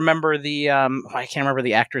 I remember the... I can't remember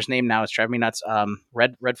the actor's name now. It's driving me nuts.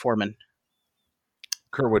 Red Foreman.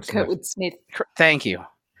 Kurtwood Smith. Thank you.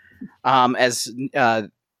 As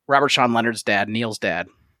Robert Sean Leonard's dad, Neil's dad,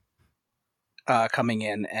 coming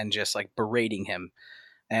in and just like berating him,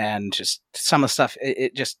 and just some of the stuff.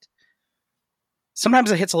 It just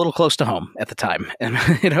sometimes it hits a little close to home at the time, and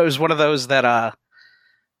it was one of those that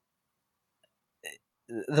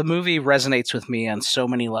the movie resonates with me on so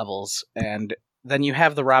many levels. And then you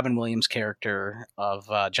have the Robin Williams character of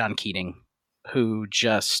John Keating, who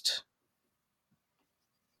just,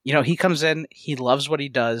 he comes in, he loves what he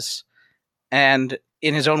does, and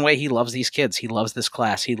in his own way, he loves these kids. He loves this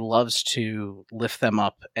class. He loves to lift them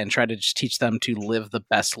up and try to just teach them to live the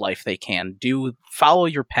best life they can. Follow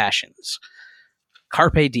your passions.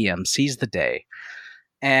 Carpe diem, seize the day.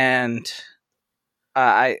 And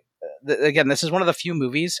again, this is one of the few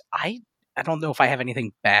movies I don't know if I have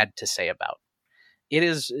anything bad to say about. It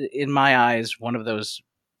is, in my eyes, one of those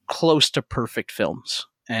close to perfect films.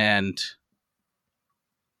 And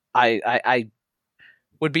I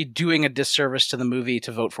would be doing a disservice to the movie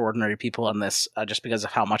to vote for Ordinary People on this, just because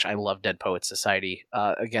of how much I love Dead Poets Society.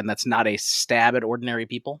 Again, that's not a stab at Ordinary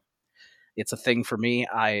People. It's a thing for me.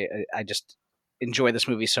 I just enjoy this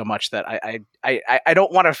movie so much that I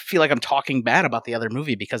don't want to feel like I'm talking bad about the other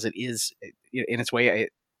movie, because it is, in its way,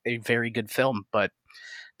 a very good film. But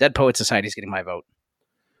Dead Poets Society is getting my vote.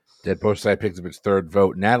 Dead Poets Society picks up its third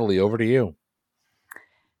vote. Natalie, over to you.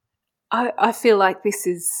 I feel like this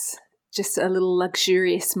is just a little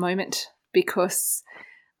luxurious moment, because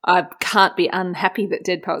I can't be unhappy that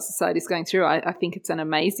Dead Poets Society is going through. I think it's an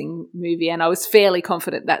amazing movie, and I was fairly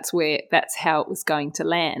confident that's how it was going to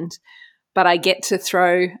land. But I get to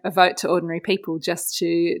throw a vote to Ordinary People just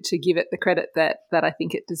to give it the credit that I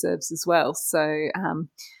think it deserves as well. So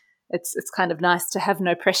it's kind of nice to have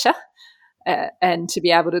no pressure. And to be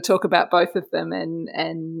able to talk about both of them,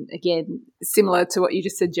 and again, similar to what you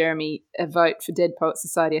just said, Jeremy, a vote for Dead Poets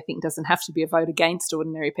Society I think doesn't have to be a vote against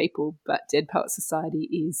Ordinary People, but Dead Poets Society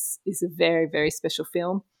is a very, very special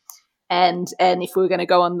film. And if we were going to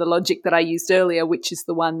go on the logic that I used earlier, which is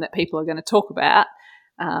the one that people are going to talk about,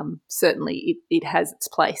 certainly it has its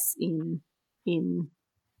place in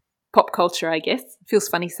pop culture, I guess. It feels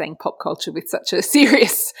funny saying pop culture with such a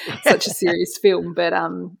serious film, but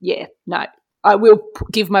I will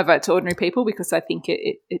give my vote to Ordinary People because I think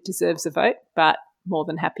it deserves a vote, but more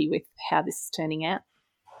than happy with how this is turning out.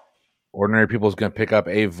 Ordinary People is going to pick up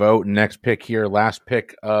a vote. Next pick here, last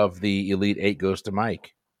pick of the Elite Eight goes to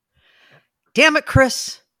Mike. Damn it,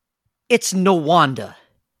 Chris! It's Nwanda.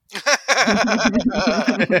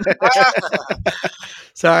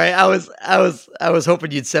 Sorry, I was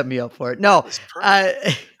hoping you'd set me up for it. No,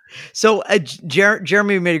 so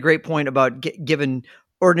Jeremy made a great point about giving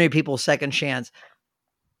Ordinary People a second chance.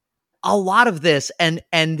 A lot of this, and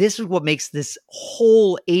this is what makes this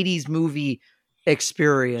whole 80s movie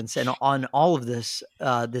experience and on all of this,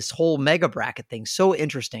 this whole mega bracket thing so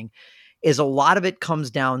interesting, is a lot of it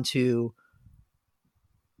comes down to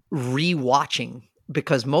rewatching.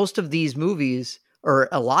 Because most of these movies, or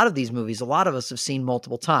a lot of these movies, a lot of us have seen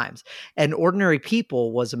multiple times. And Ordinary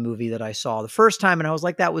People was a movie that I saw the first time, and I was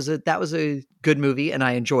like, that was a good movie, and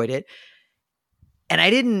I enjoyed it. And I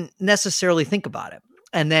didn't necessarily think about it.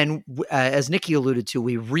 And then, as Nikki alluded to,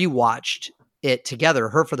 we rewatched it together,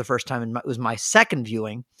 her for the first time, and it was my second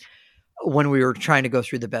viewing when we were trying to go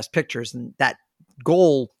through the best pictures. And that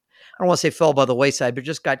goal, I don't want to say fell by the wayside, but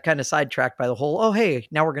just got kind of sidetracked by the whole, oh, hey,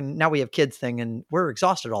 now we have kids thing and we're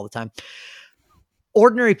exhausted all the time.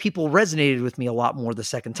 Ordinary People resonated with me a lot more the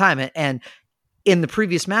second time. And in the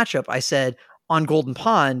previous matchup, I said On Golden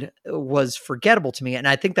Pond was forgettable to me. And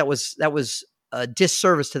I think that was a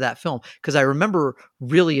disservice to that film, because I remember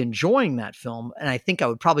really enjoying that film, and I think I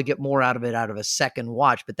would probably get more out of it out of a second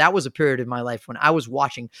watch. But that was a period in my life when I was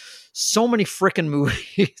watching so many freaking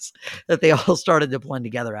movies that they all started to blend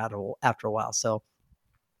together after a while. So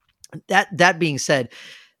that being said,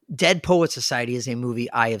 Dead Poet Society is a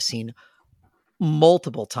movie I have seen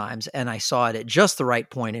multiple times, and I saw it at just the right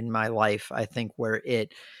point in my life, I think, where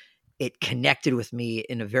it connected with me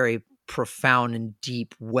in a very profound and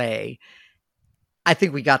deep way. I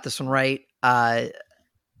think we got this one right.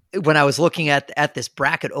 When I was looking at this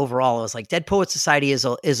bracket overall, I was like, Dead Poet Society is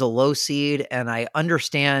a low seed, and I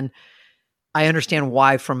understand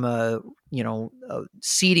why, from a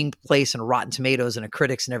seeding place and Rotten Tomatoes and a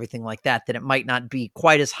critics and everything like that it might not be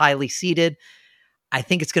quite as highly seeded. I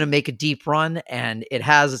think it's going to make a deep run, and it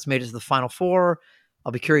has. It's made it to the final four.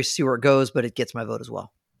 I'll be curious to see where it goes, but it gets my vote as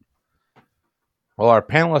well. Well, our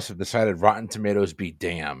panelists have decided Rotten Tomatoes be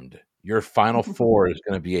damned. Your final four is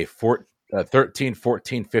going to be 13,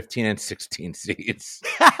 14, 15, and 16 seeds.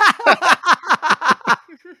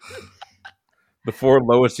 The four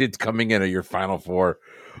lowest seeds coming in are your final four.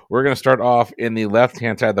 We're going to start off in the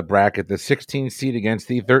left-hand side of the bracket, the 16 seed against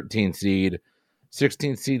the 13 seed.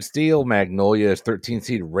 16 seed Steel Magnolias, 13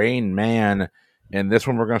 seed Rain Man. And this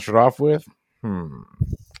one we're going to start off with, who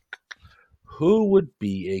would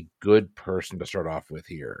be a good person to start off with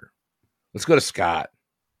here? Let's go to Scott.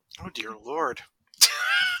 Oh, dear Lord.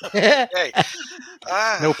 Hey.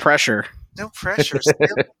 No pressure. No pressure. Steel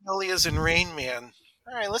Magnolias and Rain Man.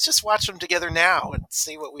 All right, let's just watch them together now and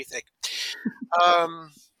see what we think.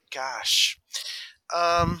 Gosh.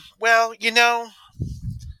 Well,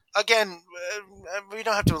 again, we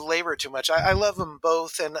don't have to labor too much. I love them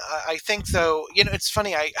both, and I think, though, it's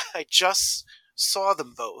funny. I just saw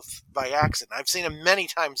them both by accident. I've seen them many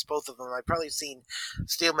times, both of them. I've probably seen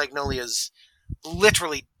Steel Magnolias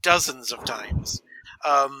literally dozens of times.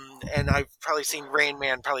 And I've probably seen Rain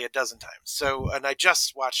Man probably a dozen times. So, and I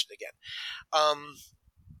just watched it again.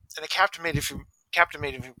 And it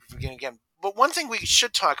captivated me again. But one thing we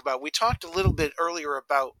should talk about, we talked a little bit earlier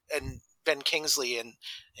about and Ben Kingsley and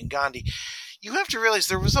Gandhi. You have to realize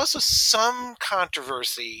there was also some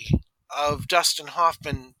controversy of Dustin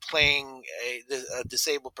Hoffman playing a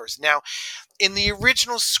disabled person. Now, in the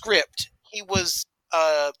original script, he was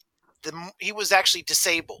actually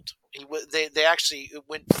disabled. They actually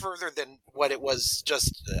went further than what it was.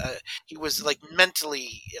 Just he was like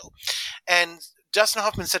mentally ill, and Dustin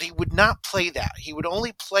Hoffman said he would not play that. He would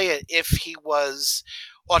only play it if he was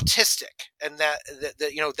autistic, and that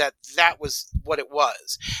was what it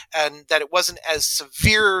was, and that it wasn't as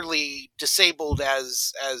severely disabled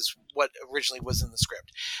as what originally was in the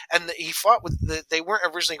script. And he fought with they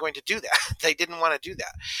weren't originally going to do that. They didn't want to do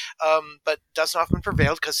that, but Dustin Hoffman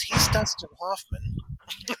prevailed because he's Dustin Hoffman,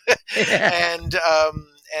 and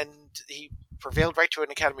he prevailed right to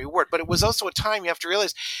an Academy Award. But it was also a time, you have to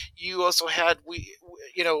realize, you also had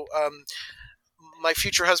my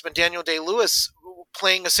future husband Daniel Day-Lewis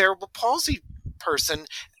playing a cerebral palsy person,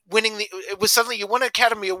 it was suddenly you won an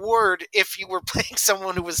Academy Award if you were playing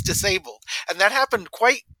someone who was disabled, and that happened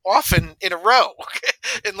quite often in a row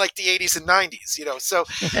in like the 80s and 90s. So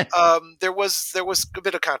there was a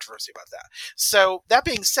bit of controversy about that. So that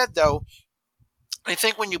being said, though, I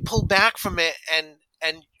think when you pull back from it and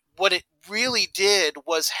what it really did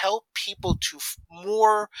was help people to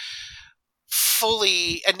more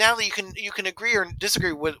fully, and now that you can agree or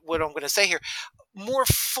disagree with what I'm going to say here, more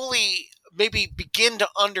fully maybe begin to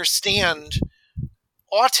understand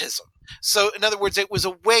autism. So in other words, it was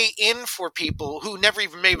a way in for people who never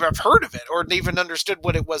even maybe have heard of it or even understood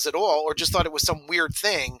what it was at all, or just thought it was some weird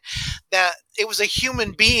thing, that it was a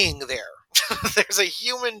human being there. There's a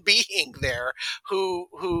human being there who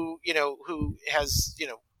has,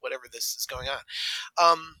 whatever this is going on.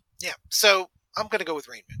 So I'm going to go with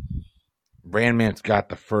Rain Man. Rain Man's got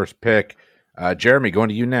the first pick. Jeremy, going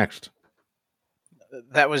to you next.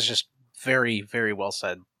 That was just very, very well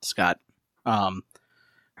said, Scott.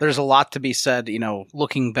 There's a lot to be said,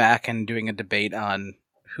 looking back and doing a debate on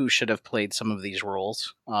who should have played some of these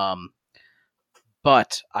roles.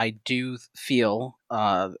 But I do feel,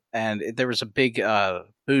 and there was a big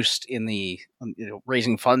boost in the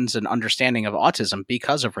raising funds and understanding of autism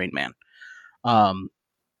because of Rain Man.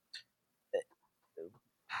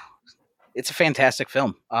 It's a fantastic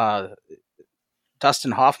film.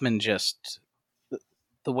 Dustin Hoffman, just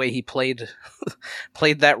the way he played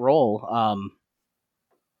that role,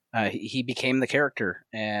 he became the character,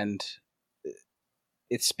 and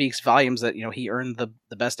it speaks volumes that he earned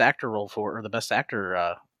the best actor role for the best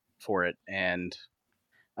actor for it, and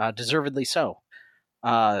deservedly so.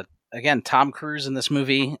 again, Tom Cruise in this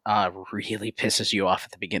movie really pisses you off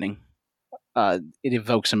at the beginning. It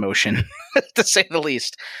evokes emotion, to say the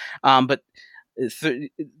least. But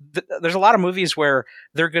there's a lot of movies where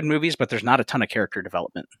they're good movies, but there's not a ton of character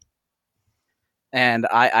development. And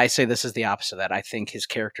I say this is the opposite of that. I think his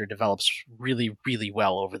character develops really, really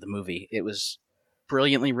well over the movie. It was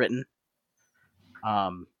brilliantly written.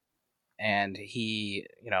 And he,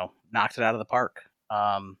 knocked it out of the park.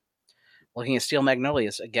 Looking at Steel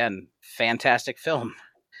Magnolias, again, fantastic film.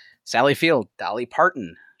 Sally Field, Dolly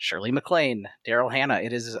Parton, Shirley MacLaine, Daryl Hannah.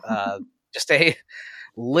 It is just a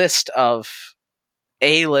list of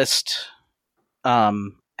A-list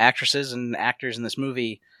actresses and actors in this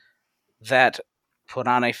movie that put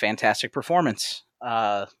on a fantastic performance.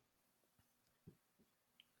 God,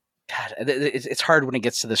 it's hard when it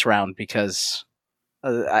gets to this round because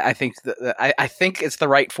I think I think it's the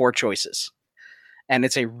right 4 choices, and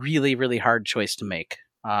it's a really, really hard choice to make.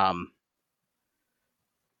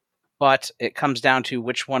 But it comes down to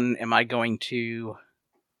which one am I going to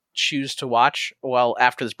choose to watch? Well,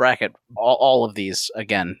 after this bracket, all of these,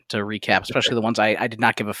 again, to recap, especially the ones I did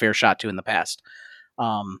not give a fair shot to in the past.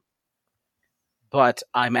 But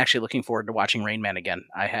I'm actually looking forward to watching Rain Man again.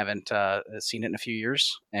 I haven't seen it in a few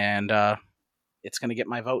years, and it's going to get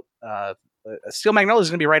my vote. Steel Magnolia is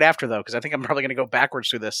going to be right after, though, because I think I'm probably going to go backwards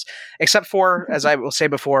through this. Except for, as I will say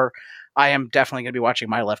before, I am definitely going to be watching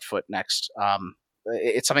My Left Foot next.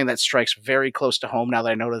 It's something that strikes very close to home now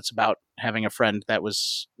that I know that it's about having a friend that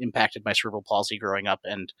was impacted by cerebral palsy growing up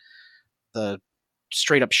and the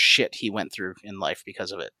straight up shit he went through in life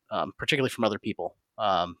because of it, particularly from other people.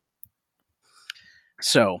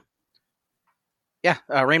 So, yeah,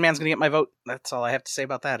 Rain Man's going to get my vote. That's all I have to say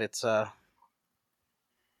about that. It's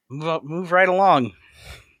move right along.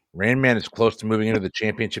 Rain Man is close to moving into the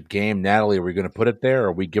championship game. Natalie, are we going to put it there, or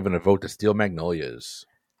are we giving a vote to Steel Magnolias?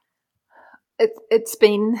 It's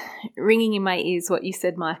been ringing in my ears what you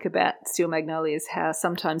said, Mike, about Steel Magnolias, how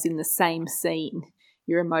sometimes in the same scene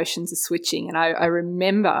your emotions are switching. And I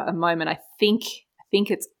remember a moment, I think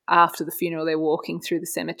it's after the funeral, they're walking through the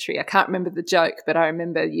cemetery. I can't remember the joke, but I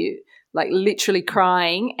remember you like literally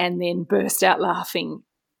crying and then burst out laughing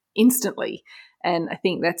instantly. And I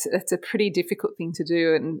think that's a pretty difficult thing to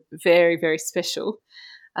do and very, very special.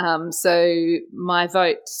 So my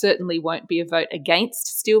vote certainly won't be a vote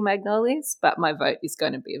against Steel Magnolias, but my vote is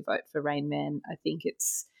going to be a vote for Rain Man. I think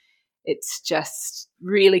it's just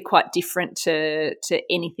really quite different to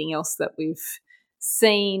anything else that we've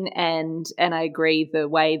seen, and I agree the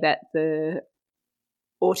way that the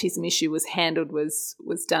autism issue was handled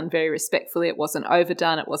was done very respectfully. It wasn't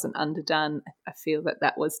overdone, it wasn't underdone. I feel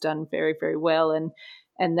that was done very, very well,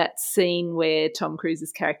 and that scene where Tom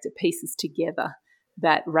Cruise's character pieces together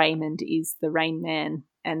that Raymond is the Rain Man,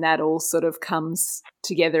 and that all sort of comes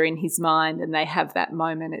together in his mind, and they have that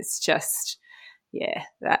moment. It's just, yeah,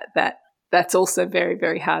 that's also very,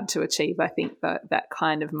 very hard to achieve, I think, that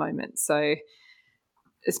kind of moment. So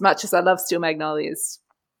as much as I love Steel Magnolias,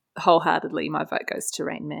 wholeheartedly, my vote goes to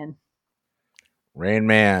Rain Man. Rain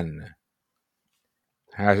Man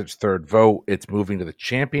has its third vote. It's moving to the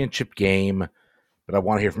championship game, but I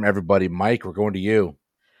want to hear from everybody. Mike, we're going to you.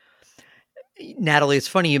 Natalie, it's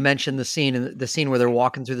funny you mentioned the scene where they're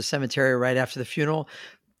walking through the cemetery right after the funeral,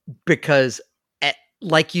 because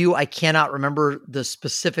like you, I cannot remember the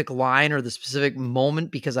specific line or the specific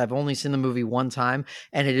moment because I've only seen the movie one time,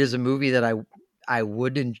 and it is a movie that I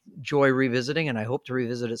would enjoy revisiting, and I hope to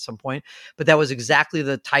revisit at some point. But that was exactly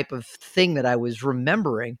the type of thing that I was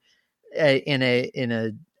remembering in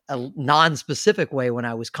a non-specific way when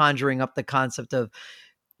I was conjuring up the concept of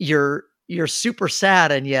you're super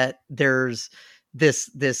sad, and yet there's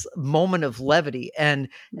this moment of levity. And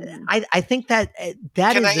I think that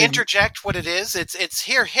Can is I interject what it is? It's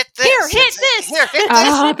here, hit this. Here, hit this. Here, hit this.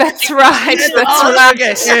 Oh, that's right. That's right.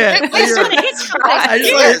 Okay,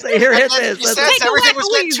 Here, hit this. He says everything was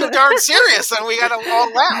getting too darn serious, and we got to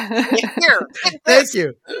all laugh. Here, hit this.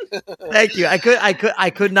 Thank you. I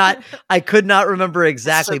could not remember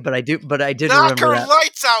exactly, but I did Knock remember her that.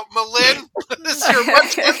 lights out, Malin. This is your one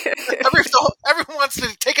chance. Everyone wants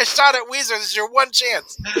to take a shot at Weezer. This is your one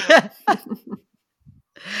chance.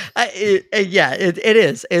 It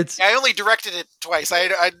is. I only directed it twice. I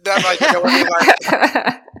don't like know what you like.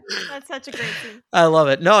 That's such a great scene. I love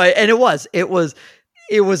it. No, and it was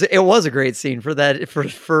a great scene for that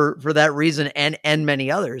for that reason and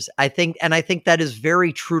many others. I think that is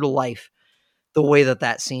very true to life, the way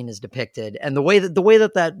that scene is depicted, and the way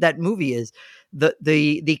that movie is,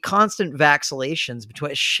 the constant vacillations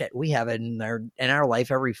between shit we have it in our life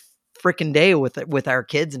every freaking day with our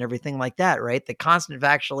kids and everything like that, right? The constant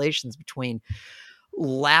vacillations between,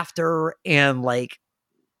 laughter and like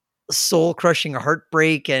soul crushing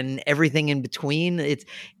heartbreak and everything in between.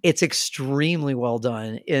 It's extremely well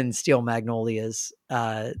done in Steel Magnolias,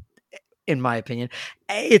 in my opinion.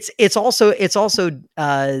 It's also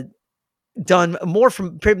done more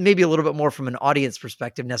from maybe a little bit more from an audience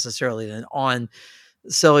perspective necessarily than on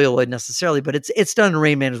celluloid necessarily, but it's done in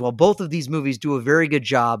Rain Man as well. Both of these movies do a very good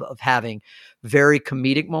job of having very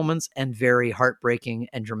comedic moments and very heartbreaking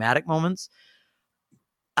and dramatic moments.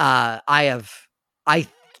 I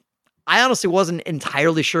honestly wasn't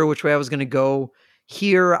entirely sure which way I was going to go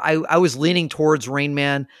here. I was leaning towards Rain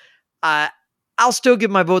Man. I'll still give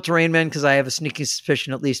my vote to Rain Man because I have a sneaking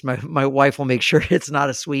suspicion at least my wife will make sure it's not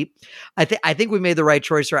a sweep. I think we made the right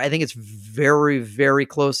choice here. I think it's very, very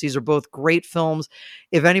close. These are both great films.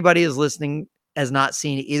 If anybody is listening has not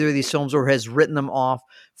seen either of these films or has written them off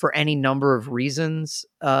for any number of reasons,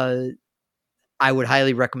 I would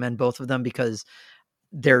highly recommend both of them because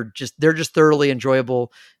they're just thoroughly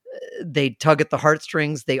enjoyable. They tug at the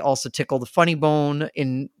heartstrings. They also tickle the funny bone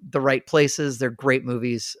in the right places. They're great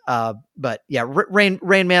movies. But yeah,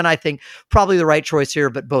 Rain Man, I think probably the right choice here,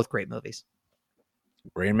 but both great movies.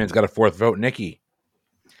 Rain Man's got a fourth vote. Nikki.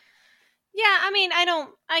 Yeah, I mean,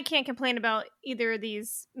 I can't complain about either of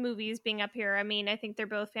these movies being up here. I mean, I think they're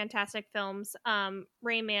both fantastic films.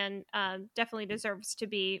 Rain Man definitely deserves to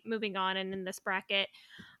be moving on and in this bracket.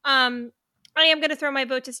 I am going to throw my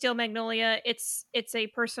vote to Steel Magnolia. It's a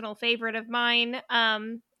personal favorite of mine.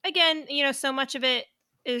 Again, so much of it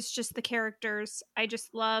is just the characters. I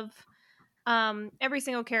just love every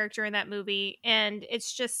single character in that movie, and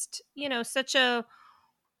it's just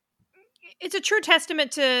it's a true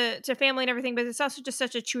testament to family and everything, but it's also just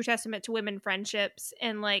such a true testament to women friendships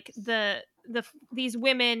and like these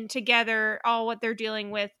women together, all what they're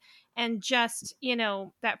dealing with, and just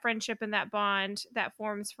that friendship and that bond that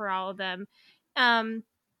forms for all of them.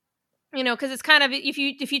 Because it's kind of, if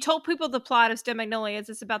you told people the plot of Steel Magnolias,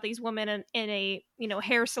 it's about these women in a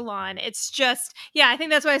hair salon. It's just, yeah, I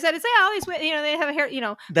think that's what I said. It's like, all these they have a hair.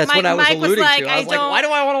 That's Mike, what I was Mike alluding was like, to. I was like, why do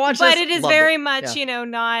I want to watch but this? But it is Loved very it. much, Yeah.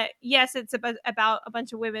 not. Yes, it's about a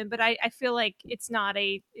bunch of women, but I feel like it's not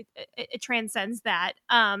it transcends that.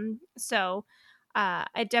 So,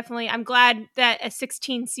 I'm glad that a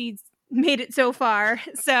 16 seeds made it so far.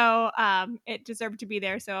 So, it deserved to be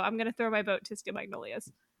there. So I'm gonna throw my vote to Steel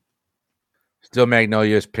Magnolias. Steel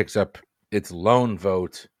Magnolias picks up its lone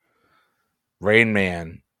vote. Rain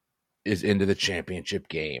Man is into the championship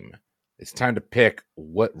game. It's time to pick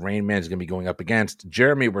what Rain Man is going to be going up against.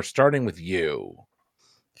 Jeremy, we're starting with you.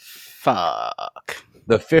 Fuck.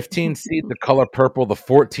 The 15 seed, The Color Purple. The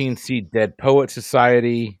 14 seed, Dead Poet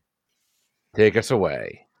Society. Take us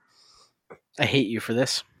away. I hate you for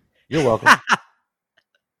this. You're welcome.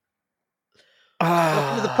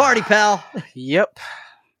 Welcome to the party, pal. Yep.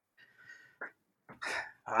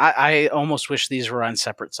 I almost wish these were on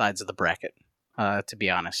separate sides of the bracket, to be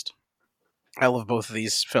honest. I love both of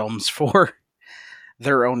these films for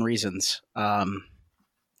their own reasons. God.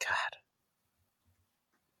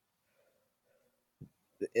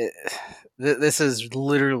 This is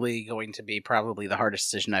literally going to be probably the hardest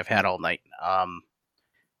decision I've had all night.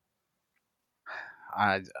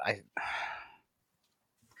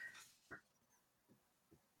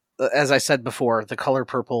 As I said before, The Color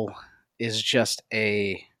Purple is just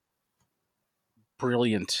a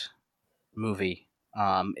brilliant movie.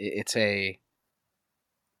 It's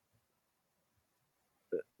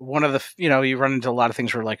one of the, you run into a lot of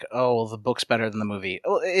things where like, oh, the book's better than the movie.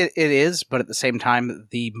 Oh, it is, but at the same time,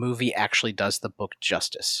 the movie actually does the book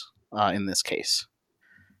justice in this case,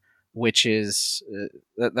 which is,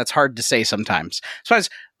 that's hard to say sometimes. So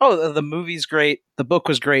the movie's great, the book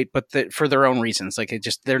was great, but for their own reasons, like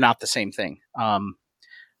they're not the same thing.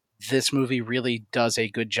 This movie really does a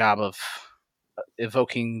good job of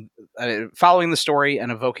evoking, following the story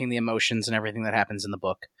and evoking the emotions and everything that happens in the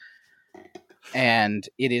book. And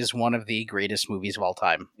it is one of the greatest movies of all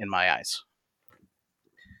time in my eyes.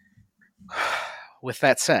 With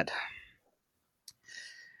that said,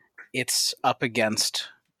 it's up against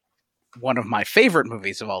one of my favorite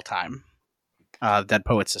movies of all time, Dead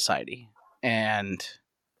Poets Society. And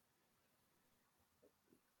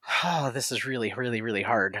this is really, really, really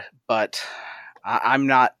hard, but I'm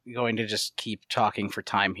not going to just keep talking for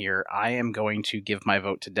time here. I am going to give my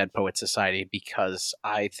vote to Dead Poets Society because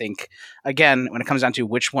I think, again, when it comes down to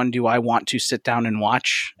which one do I want to sit down and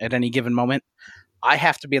watch at any given moment, I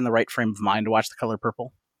have to be in the right frame of mind to watch The Color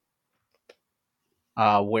Purple.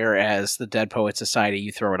 Whereas the Dead Poets Society,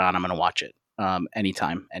 you throw it on, I'm going to watch it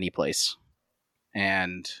anytime, any place.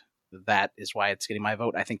 And that is why it's getting my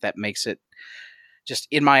vote. I think that makes it just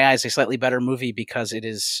in my eyes, a slightly better movie because it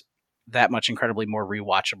is that much incredibly more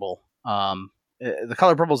rewatchable. The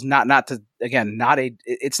Color Purple is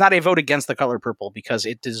it's not a vote against The Color Purple because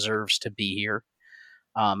it deserves to be here.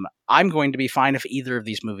 I'm going to be fine if either of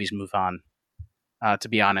these movies move on. To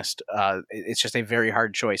be honest, it's just a very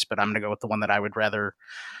hard choice, but I'm going to go with the one that I would rather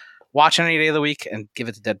watch any day of the week and give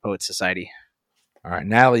it to Dead Poets Society. All right,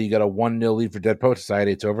 Natalie, you got a 1-0 lead for Dead Poets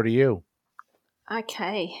Society. It's over to you.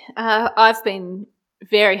 Okay. I've been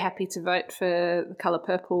very happy to vote for The Colour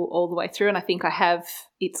Purple all the way through, and I think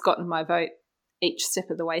it's gotten my vote each step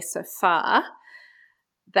of the way so far.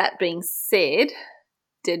 That being said,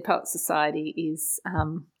 Dead Poets Society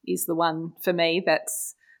is the one for me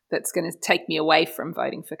that's going to take me away from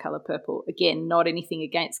voting for Colour Purple. Again, not anything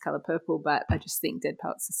against Colour Purple, but I just think Dead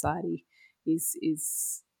Poets Society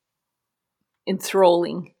is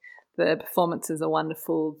enthralling. The performances are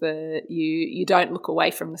wonderful. You don't look away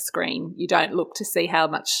from the screen. You don't look to see how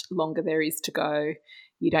much longer there is to go.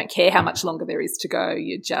 You don't care how much longer there is to go.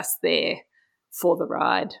 You're just there for the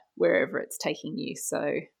ride, wherever it's taking you.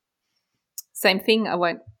 So, same thing. I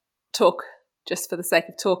won't talk just for the sake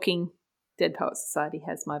of talking. Dead Poets Society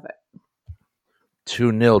has my vote.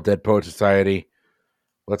 2-0 Dead Poets Society.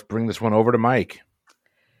 Let's bring this one over to Mike.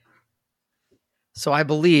 So I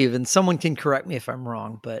believe, and someone can correct me if I'm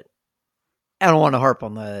wrong, but I don't want to harp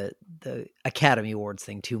on the Academy Awards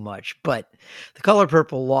thing too much, but The Color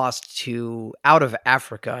Purple lost to Out of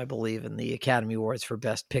Africa, I believe, in the Academy Awards for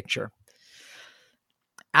Best Picture.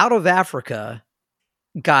 Out of Africa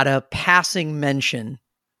got a passing mention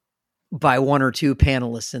by one or two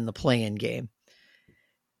panelists in the play-in game.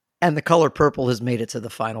 And The Color Purple has made it to the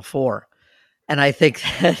Final Four. And I think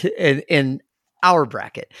that in our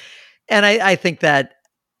bracket. And I think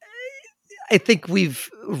we've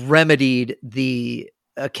remedied the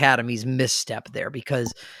Academy's misstep there,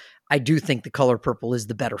 because I do think The Color Purple is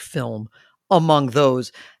the better film among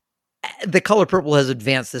those. The Color Purple has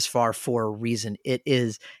advanced this far for a reason. It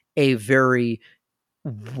is a very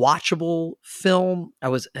watchable film.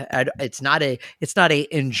 It's not a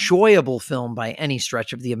enjoyable film by any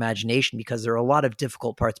stretch of the imagination, because there are a lot of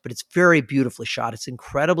difficult parts, but it's very beautifully shot. It's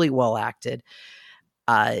incredibly well acted.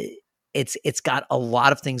 It's got a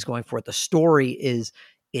lot of things going for it. The story is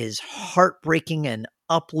heartbreaking and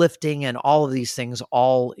uplifting and all of these things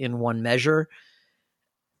all in one measure.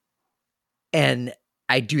 And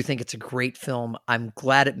I do think it's a great film. I'm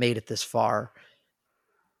glad it made it this far.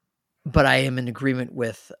 But I am in agreement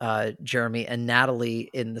with Jeremy and Natalie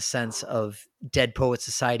in the sense of Dead Poets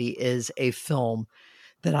Society is a film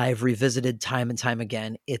that I have revisited time and time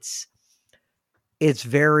again. It's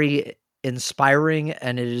very inspiring,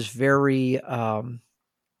 and it is very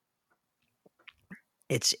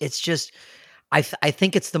it's just I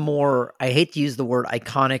think it's the more, I hate to use the word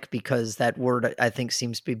iconic because that word I think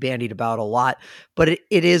seems to be bandied about a lot, but it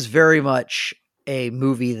is very much a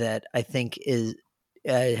movie that I think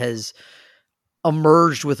has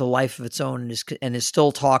emerged with a life of its own and is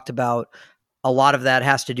still talked about. A lot of that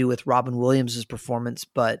has to do with Robin Williams' performance,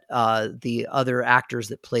 but the other actors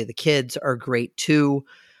that play the kids are great too.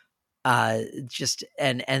 Just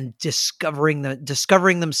and discovering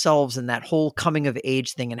themselves and that whole coming of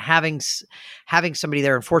age thing, and having somebody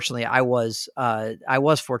there. Unfortunately, I was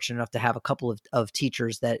fortunate enough to have a couple of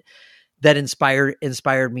teachers that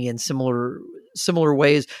inspired me in similar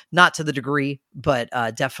ways, not to the degree, but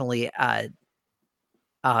definitely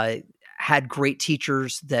had great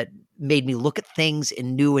teachers that made me look at things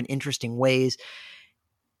in new and interesting ways.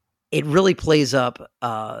 It really plays up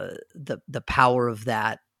the power of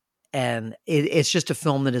that. And it's just a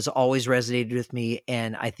film that has always resonated with me.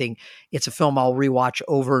 And I think it's a film I'll rewatch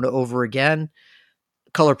over and over again.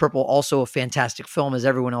 Color Purple, also a fantastic film, as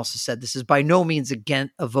everyone else has said. This is by no means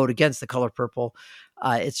a vote against The Color Purple.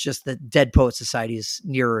 It's just that Dead Poets Society is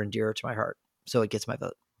nearer and dearer to my heart. So it gets my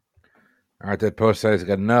vote. All right, Dead Poets Society's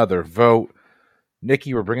got another vote.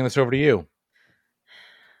 Nikki, we're bringing this over to you.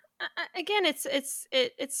 Again, it's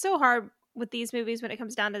so hard with these movies when it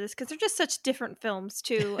comes down to this, because they're just such different films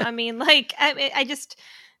too. I mean, like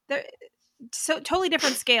they're so totally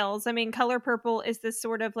different scales. I mean, Color Purple is this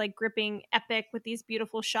sort of like gripping epic with these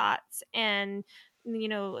beautiful shots and, you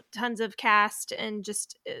know, tons of cast, and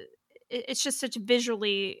just it's just such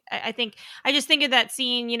visually. I just think of that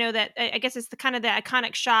scene, you know, that I guess it's the kind of the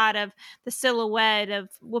iconic shot of the silhouette of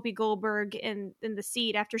Whoopi Goldberg in the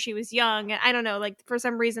seat after she was young. And I don't know, like for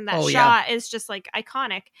some reason that shot is just like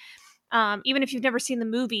iconic. Even if you've never seen the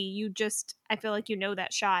movie, I feel like you know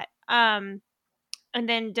that shot. And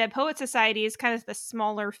then Dead Poet Society is kind of the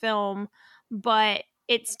smaller film, but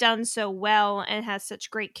it's done so well and has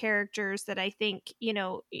such great characters that I think, you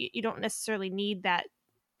don't necessarily need that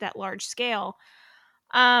large scale.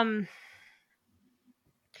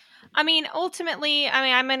 Ultimately,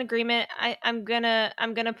 I'm in agreement. I'm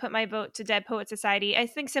gonna put my vote to Dead Poet Society. I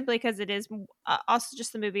think simply because it is also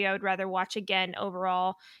just the movie I would rather watch again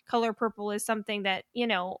overall. Color Purple is something that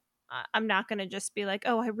I'm not gonna just be like,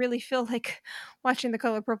 oh, I really feel like watching The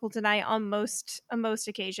Color Purple tonight on most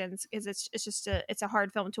occasions, because it's a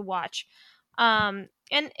hard film to watch. And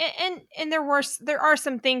there are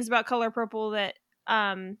some things about Color Purple that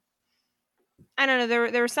I don't know.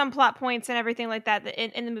 There were some plot points and everything like that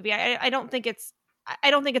in the movie. I don't think it's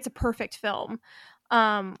a perfect film.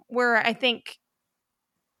 Where I think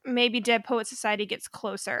maybe Dead Poet Society gets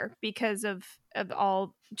closer because of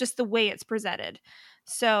all just the way it's presented.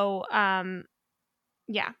 So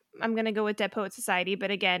yeah, I'm gonna go with Dead Poet Society. But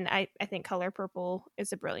again, I think Color Purple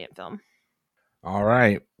is a brilliant film. All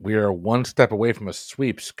right, we are one step away from a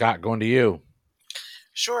sweep. Scott, going to you.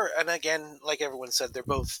 Sure, and again, like everyone said, they're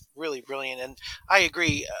both really brilliant, and I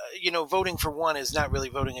agree. Voting for one is not really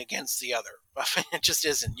voting against the other. It just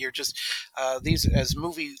isn't. You're just these as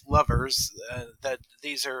movie lovers. That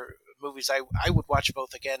these are movies I would watch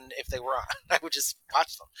both again if they were on. I would just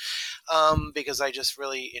watch them because I just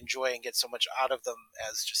really enjoy and get so much out of them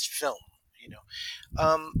as just film.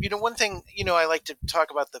 One thing I like to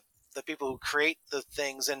talk about the people who create the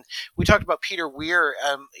things, and we talked about Peter Weir.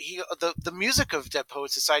 The music of Dead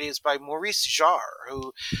Poet Society is by Maurice Jarre,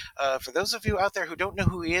 who, for those of you out there who don't know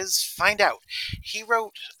who he is, find out. He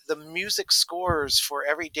wrote the music scores for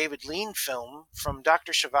every David Lean film, from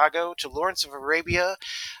Dr. Zhivago to Lawrence of Arabia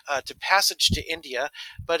to Passage to India,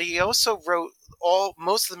 but he also wrote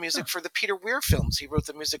most of the music for the Peter Weir films. He wrote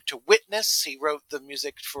the music to Witness, he wrote the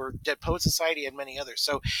music for Dead Poet Society, and many others.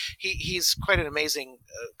 So he's quite an amazing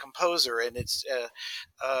composer, and it's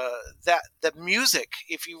that the music,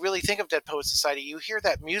 if you really think of Dead Poet Society, you hear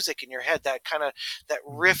that music in your head, that kind of that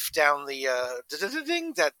riff down the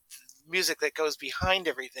that music that goes behind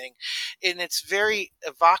everything, and it's very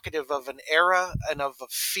evocative of an era and of a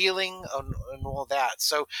feeling and all that.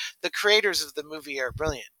 So the creators of the movie are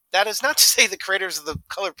brilliant. That is not to say the creators of The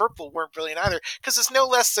Color Purple weren't brilliant either, because it's no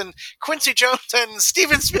less than Quincy Jones and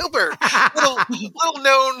Steven Spielberg, little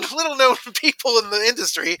known people in the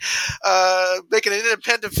industry, making an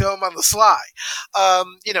independent film on the sly.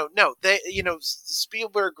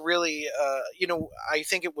 Spielberg really, I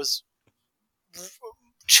think it was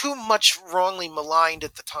too much wrongly maligned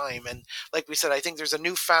at the time, and like we said, I think there's a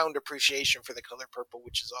newfound appreciation for The Color Purple,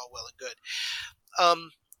 which is all well and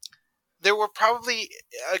good. There were probably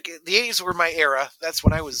the 80's were my era. That's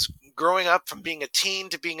when I was growing up from being a teen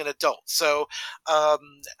to being an adult. So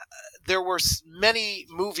there were many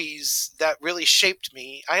movies that really shaped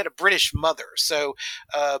me. I had a British mother, so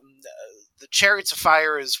The Chariots of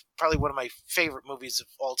Fire is probably one of my favorite movies of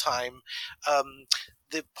all time.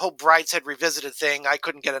 The whole Brideshead Revisited thing, I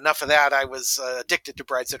couldn't get enough of that. I was addicted to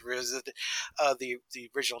Brideshead Revisited, the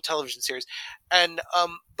original television series. And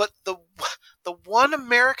but the one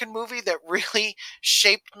American movie that really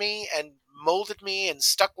shaped me and molded me and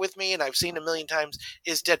stuck with me, and I've seen a million times,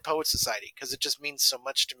 is Dead Poet Society, because it just means so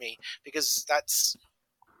much to me. Because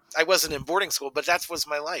I wasn't in boarding school, but that was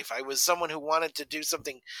my life. I was someone who wanted to do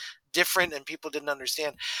something different, and people didn't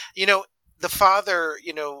understand. The father,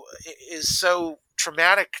 is so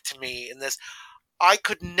traumatic to me in this. I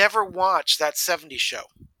could never watch that 70s show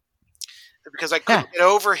because I couldn't get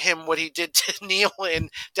over him, what he did to Neil in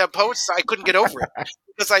Dead Poets. I couldn't get over it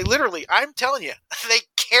because I'm telling you, they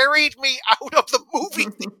carried me out of the movie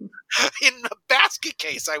in a basket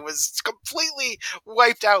case. I was completely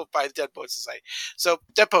wiped out by the Dead Poets Society. So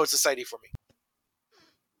Dead Poets Society for me.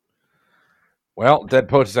 Well, Dead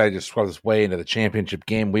Poet Society just swept its way into the championship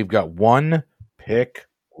game. We've got one pick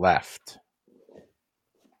left.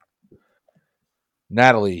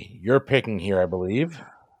 Natalie, you're picking here, I believe.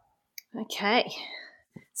 Okay.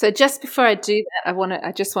 So just before I do that,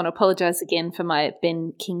 I just want to apologise again for my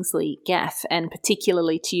Ben Kingsley gaffe, and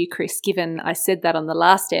particularly to you, Chris, given I said that on the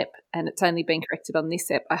last ep and it's only been corrected on this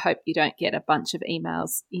ep. I hope you don't get a bunch of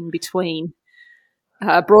emails in between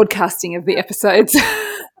broadcasting of the episodes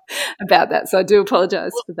about that. So I do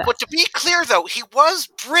apologise for that. But to be clear, though, he was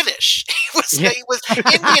British. He was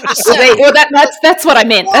Indian descent. Well, that's what I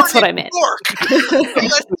meant. That's what I meant.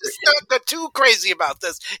 Let's just not go too crazy about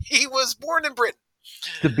this. He was born in Britain.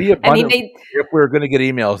 To be abundant, if we were going to get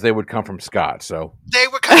emails, they would come from Scott. So they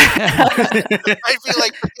would come. I feel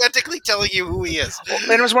like pedantically telling you who he is.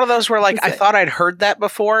 And it was one of those where, I thought I'd heard that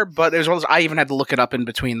before, but it was one of those I even had to look it up in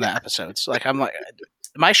between the episodes. I'm like,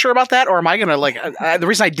 am I sure about that, or am I gonna like? The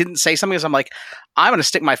reason I didn't say something is I'm like, I'm gonna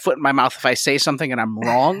stick my foot in my mouth if I say something and I'm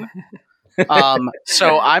wrong.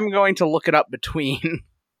 So I'm going to look it up between.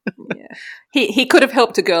 Yeah, he could have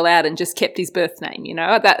helped a girl out and just kept his birth name.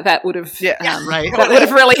 That would have right. That would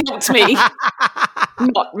have really helped me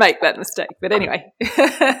not make that mistake. But anyway,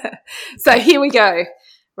 so here we go: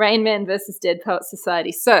 Rain Man versus Dead Poets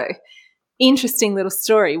Society. So interesting little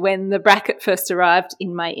story. When the bracket first arrived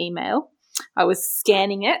in my email, I was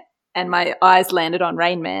scanning it and my eyes landed on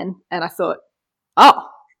Rain Man, and I thought, oh,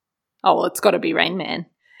 well, it's got to be Rain Man.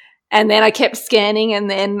 And then I kept scanning, and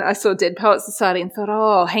then I saw Dead Poets Society and thought,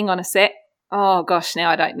 oh, hang on a sec. Oh, gosh, now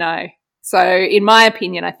I don't know. So in my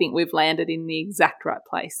opinion, I think we've landed in the exact right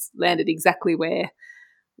place, landed exactly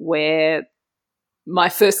where my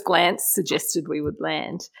first glance suggested we would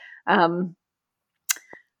land.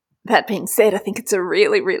 That being said, I think it's a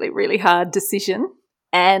really, really, really hard decision.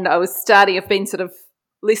 And I've been sort of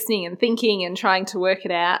listening and thinking and trying to work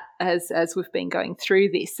it out as we've been going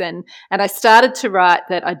through this. And I started to write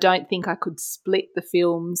that I don't think I could split the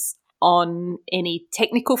films on any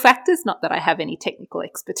technical factors, not that I have any technical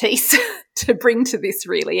expertise to bring to this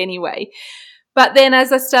really anyway. But then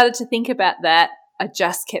as I started to think about that, I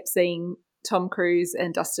just kept seeing Tom Cruise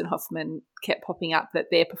and Dustin Hoffman kept popping up,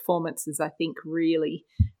 that their performances, I think, really,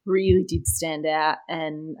 really did stand out.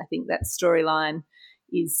 And I think that storyline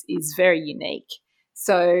is very unique.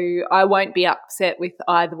 So I won't be upset with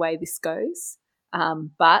either way this goes.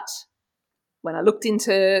 But when I looked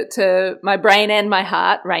into my brain and my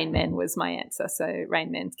heart, Rain Man was my answer. So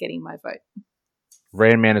Rain Man's getting my vote.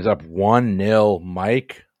 Rain Man is up 1-0.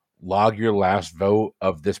 Mike, log your last vote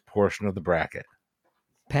of this portion of the bracket.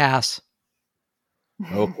 Pass.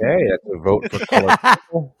 Okay, that's a vote for color.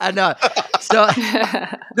 I know. So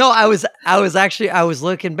no, I was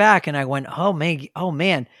looking back and I went, oh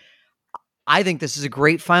man, I think this is a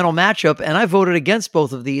great final matchup, and I voted against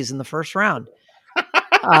both of these in the first round.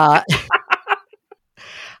 I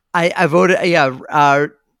voted,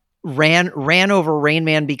 ran over Rain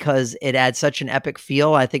Man because it had such an epic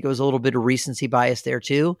feel. I think it was a little bit of recency bias there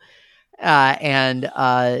too, and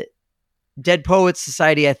Dead Poets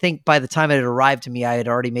Society, I think by the time it had arrived to me, I had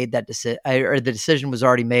already made that decision, or the decision was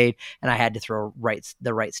already made, and I had to throw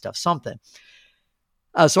the right stuff something.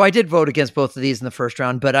 So I did vote against both of these in the first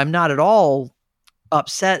round, but I'm not at all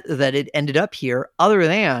upset that it ended up here, other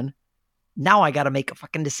than now I got to make a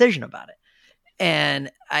fucking decision about it.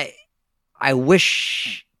 And I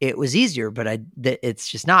wish it was easier, but it's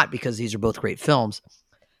just not, because these are both great films.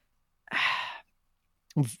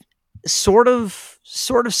 Sort of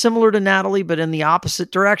similar to Natalie, but in the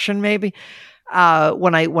opposite direction, maybe.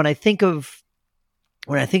 When I think of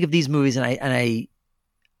these movies, and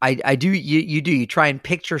I do, you try and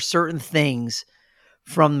picture certain things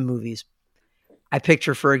from the movies. I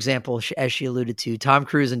picture, for example, as she alluded to, Tom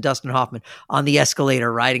Cruise and Dustin Hoffman on the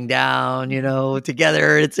escalator riding down,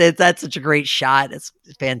 together. That's such a great shot. It's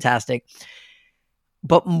fantastic.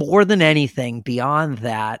 But more than anything, beyond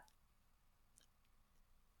that,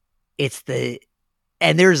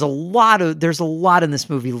 there's a lot in this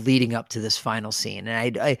movie leading up to this final scene.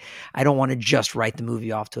 And I don't want to just write the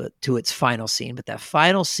movie off to its final scene, but that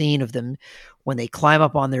final scene of them when they climb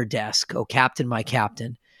up on their desk, oh, Captain, my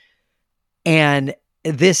Captain. And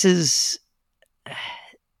this is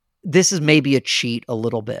maybe a cheat a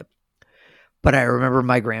little bit, but I remember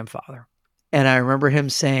my grandfather, and I remember him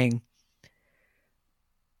saying,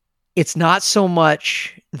 it's not so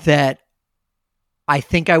much that I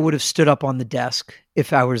think I would have stood up on the desk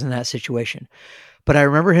if I was in that situation, but I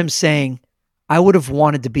remember him saying, I would have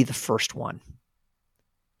wanted to be the first one.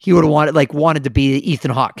 He would have wanted to be the Ethan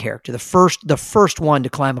Hawke character, the first one to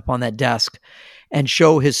climb up on that desk and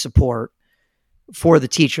show his support for the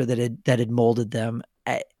teacher that had molded them.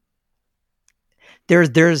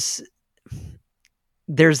 There's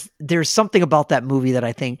something about that movie that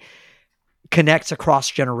I think connects across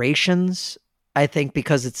generations. I think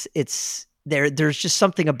because there's just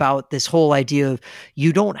something about this whole idea of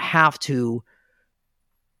you don't have to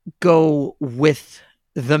go with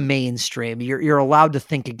the mainstream. You're allowed to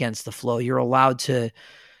think against the flow. You're allowed to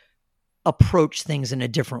approach things in a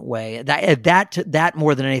different way. That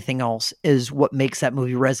more than anything else is what makes that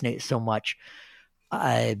movie resonate so much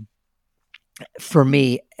for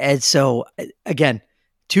me. And so again,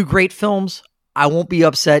 two great films. I won't be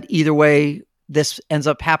upset either way this ends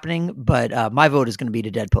up happening, but my vote is going to be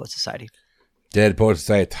to Dead Poets Society. Dead Poets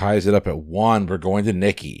Society ties it up at 1. We're going to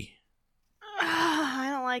Nikki. I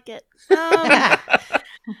don't like it.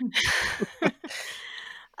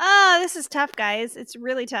 This is tough, guys. It's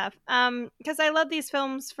really tough. Because I love these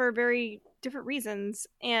films for very different reasons.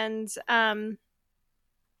 And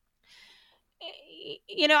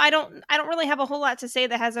I don't really have a whole lot to say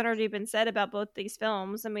that hasn't already been said about both these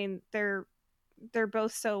films. I mean, they're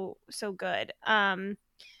both so good.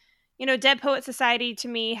 Dead Poet Society to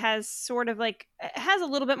me has sort of has a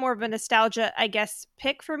little bit more of a nostalgia, I guess,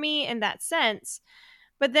 pick for me in that sense.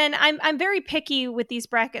 But then I'm very picky with these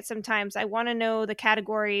brackets sometimes. I want to know the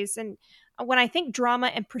categories, and when I think drama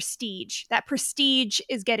and prestige, that prestige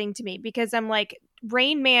is getting to me because I'm like,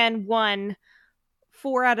 Rain Man won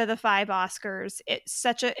 4 out of the 5 Oscars. It's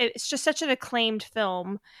just such an acclaimed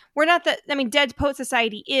film. We're not that, I mean, Dead Poet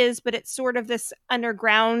Society is, but it's sort of this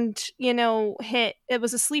underground, hit. It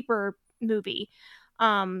was a sleeper movie.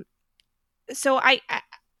 So I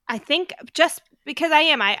think just because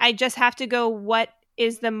I just have to go, what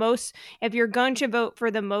is the most, if you're going to vote for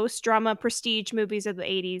the most drama prestige movies of the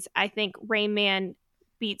 80s, I think Rain Man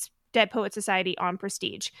beats Dead Poet Society on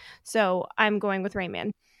prestige. So I'm going with Rain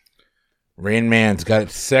Man. Rain Man's got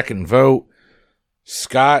its second vote.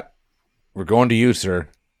 Scott, we're going to you, sir.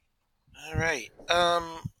 All right.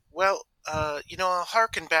 Well, I'll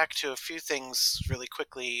harken back to a few things really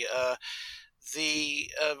quickly. The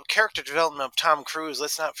character development of Tom Cruise,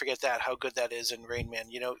 let's not forget that, how good that is in Rain Man.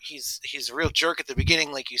 He's a real jerk at the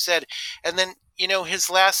beginning, like you said. And then, his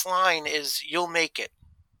last line is, "You'll make it."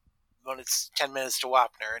 When it's 10 minutes to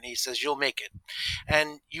Wapner, and he says, "You'll make it."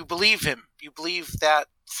 And you believe him. You believe that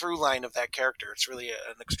through line of that character. It's really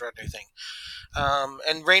an extraordinary thing.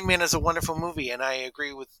 And Rain Man is a wonderful movie, and I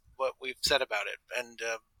agree with what we've said about it. And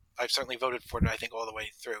I've certainly voted for it, I think, all the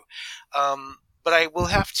way through. But I will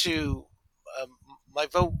have to... my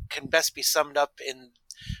vote can best be summed up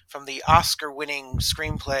from the Oscar-winning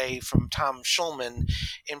screenplay from Tom Schulman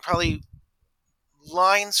in probably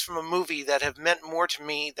lines from a movie that have meant more to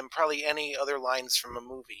me than probably any other lines from a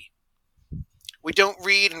movie. We don't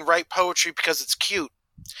read and write poetry because it's cute.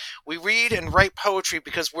 We read and write poetry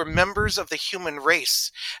because we're members of the human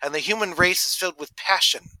race, and the human race is filled with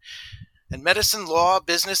passion. And medicine, law,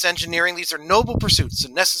 business, engineering, these are noble pursuits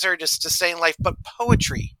and necessary to stay in life, but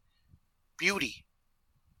poetry, beauty,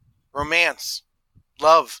 romance,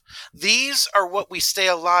 love, these are what we stay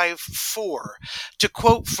alive for. To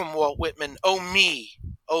quote from Walt Whitman, "Oh me,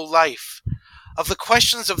 oh life, of the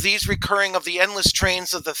questions of these recurring, of the endless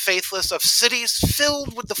trains of the faithless, of cities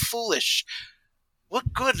filled with the foolish,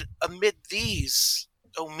 what good amid these,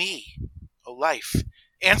 oh me, oh life?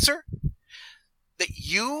 Answer, that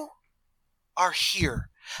you are here,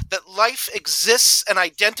 that life exists, an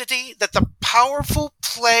identity, that the powerful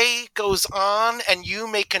play goes on and you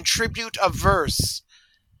may contribute a verse.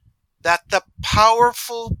 That the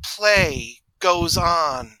powerful play goes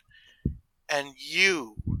on and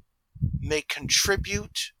you may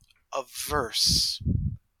contribute a verse.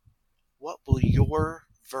 What will your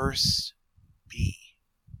verse be?"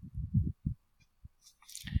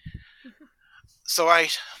 So I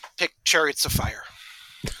picked Chariots of Fire.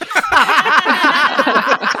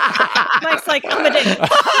 Mike's like, Amadeus.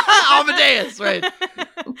 Amadeus, right.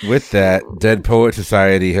 With that, Dead Poet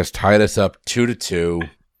Society has tied us up 2-2.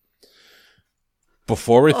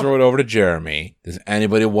 Before we throw it over to Jeremy, does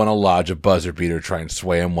anybody want to lodge a buzzer beater, try and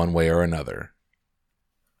sway him one way or another?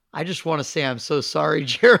 I just want to say I'm so sorry,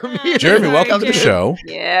 Jeremy. Jeremy, welcome to the show.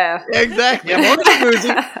 Yeah. Exactly.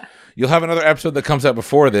 You'll have another episode that comes out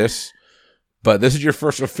before this, but this is your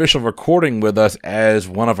first official recording with us as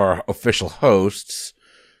one of our official hosts.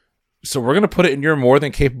 So we're going to put it in your more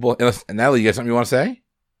than capable... And Natalie, you got something you want to say?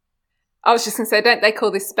 I was just going to say, don't they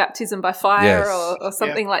call this baptism by fire Yes. or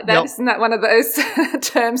something like that? Yep. Isn't that one of those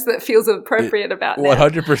terms that feels appropriate about now?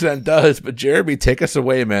 100% does. But Jeremy, take us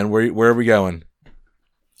away, man. Where are we going?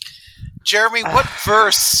 Jeremy, what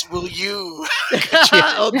verse will you...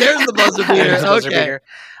 Oh, there's the buzzer beater.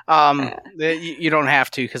 Okay. You don't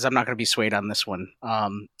have to, because I'm not going to be swayed on this one.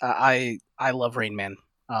 I love Rain Man.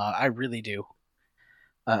 I really do.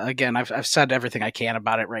 Again, I've said everything I can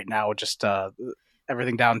about it right now. Just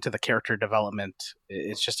everything down to the character development.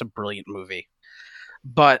 It's just a brilliant movie.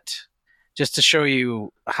 But just to show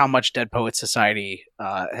you how much Dead Poet Society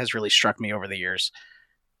has really struck me over the years,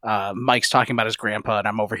 Mike's talking about his grandpa, and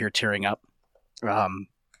I'm over here tearing up,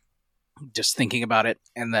 just thinking about it.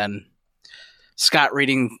 And then Scott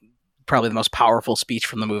reading probably the most powerful speech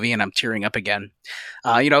from the movie, and I'm tearing up again.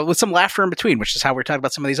 With some laughter in between, which is how we're talking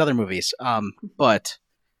about some of these other movies. But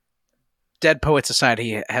Dead Poet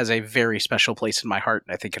Society has a very special place in my heart,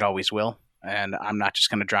 and I think it always will. And I'm not just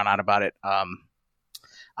going to drown out about it.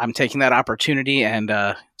 I'm taking that opportunity and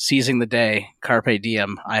seizing the day, carpe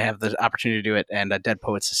diem. I have the opportunity to do it, and Dead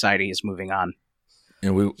Poet Society is moving on.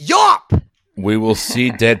 And we will see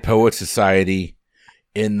Dead Poet Society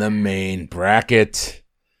in the main bracket.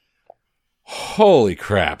 Holy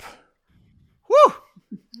crap. Woo!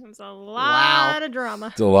 was a lot of drama.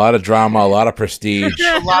 It's a lot of drama, a lot of prestige.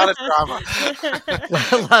 A lot of drama.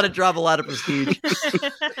 A lot of drama, a lot of prestige.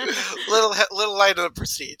 little light of the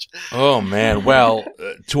prestige. Oh man! Well,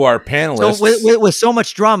 to our panelists, So with so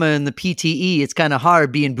much drama in the PTE, it's kind of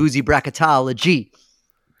hard being boozy bracketology.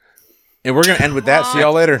 and we're gonna end with that. See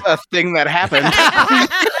y'all later. A thing that happened.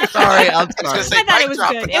 Sorry, I'm I was sorry. gonna say I thought mic it was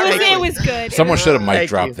drop, good. but It not was, really. it was good. Someone should have mic Thank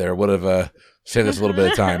dropped you. there. Would have saved us a little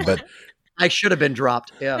bit of time. But I should have been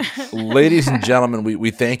dropped. Yeah. ladies and gentlemen,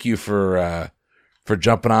 we thank you for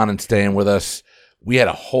jumping on and staying with us. We had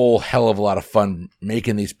a whole hell of a lot of fun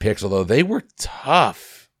making these picks, although they were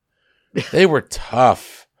tough. They were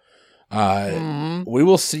tough. We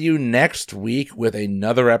will see you next week with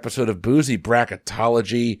another episode of Boozy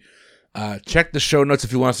Bracketology. Check the show notes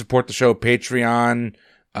if you want to support the show. Patreon,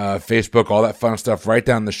 Facebook, all that fun stuff. Right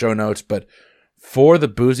down in the show notes. But for the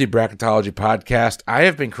Boozy Bracketology podcast, I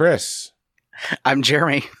have been Chris. I'm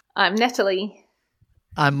Jeremy. I'm Natalie.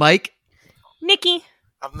 I'm Mike. Nikki.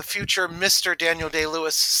 I'm the future Mr. Daniel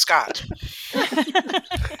Day-Lewis Scott.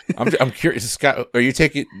 I'm curious, Scott. Are you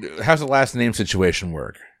taking? How's the last name situation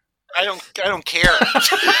work? I don't care.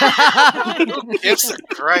 Who gives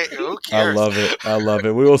a right? Who I cares? love it. I love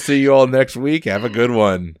it. We will see you all next week. Have a good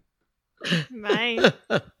one. Bye.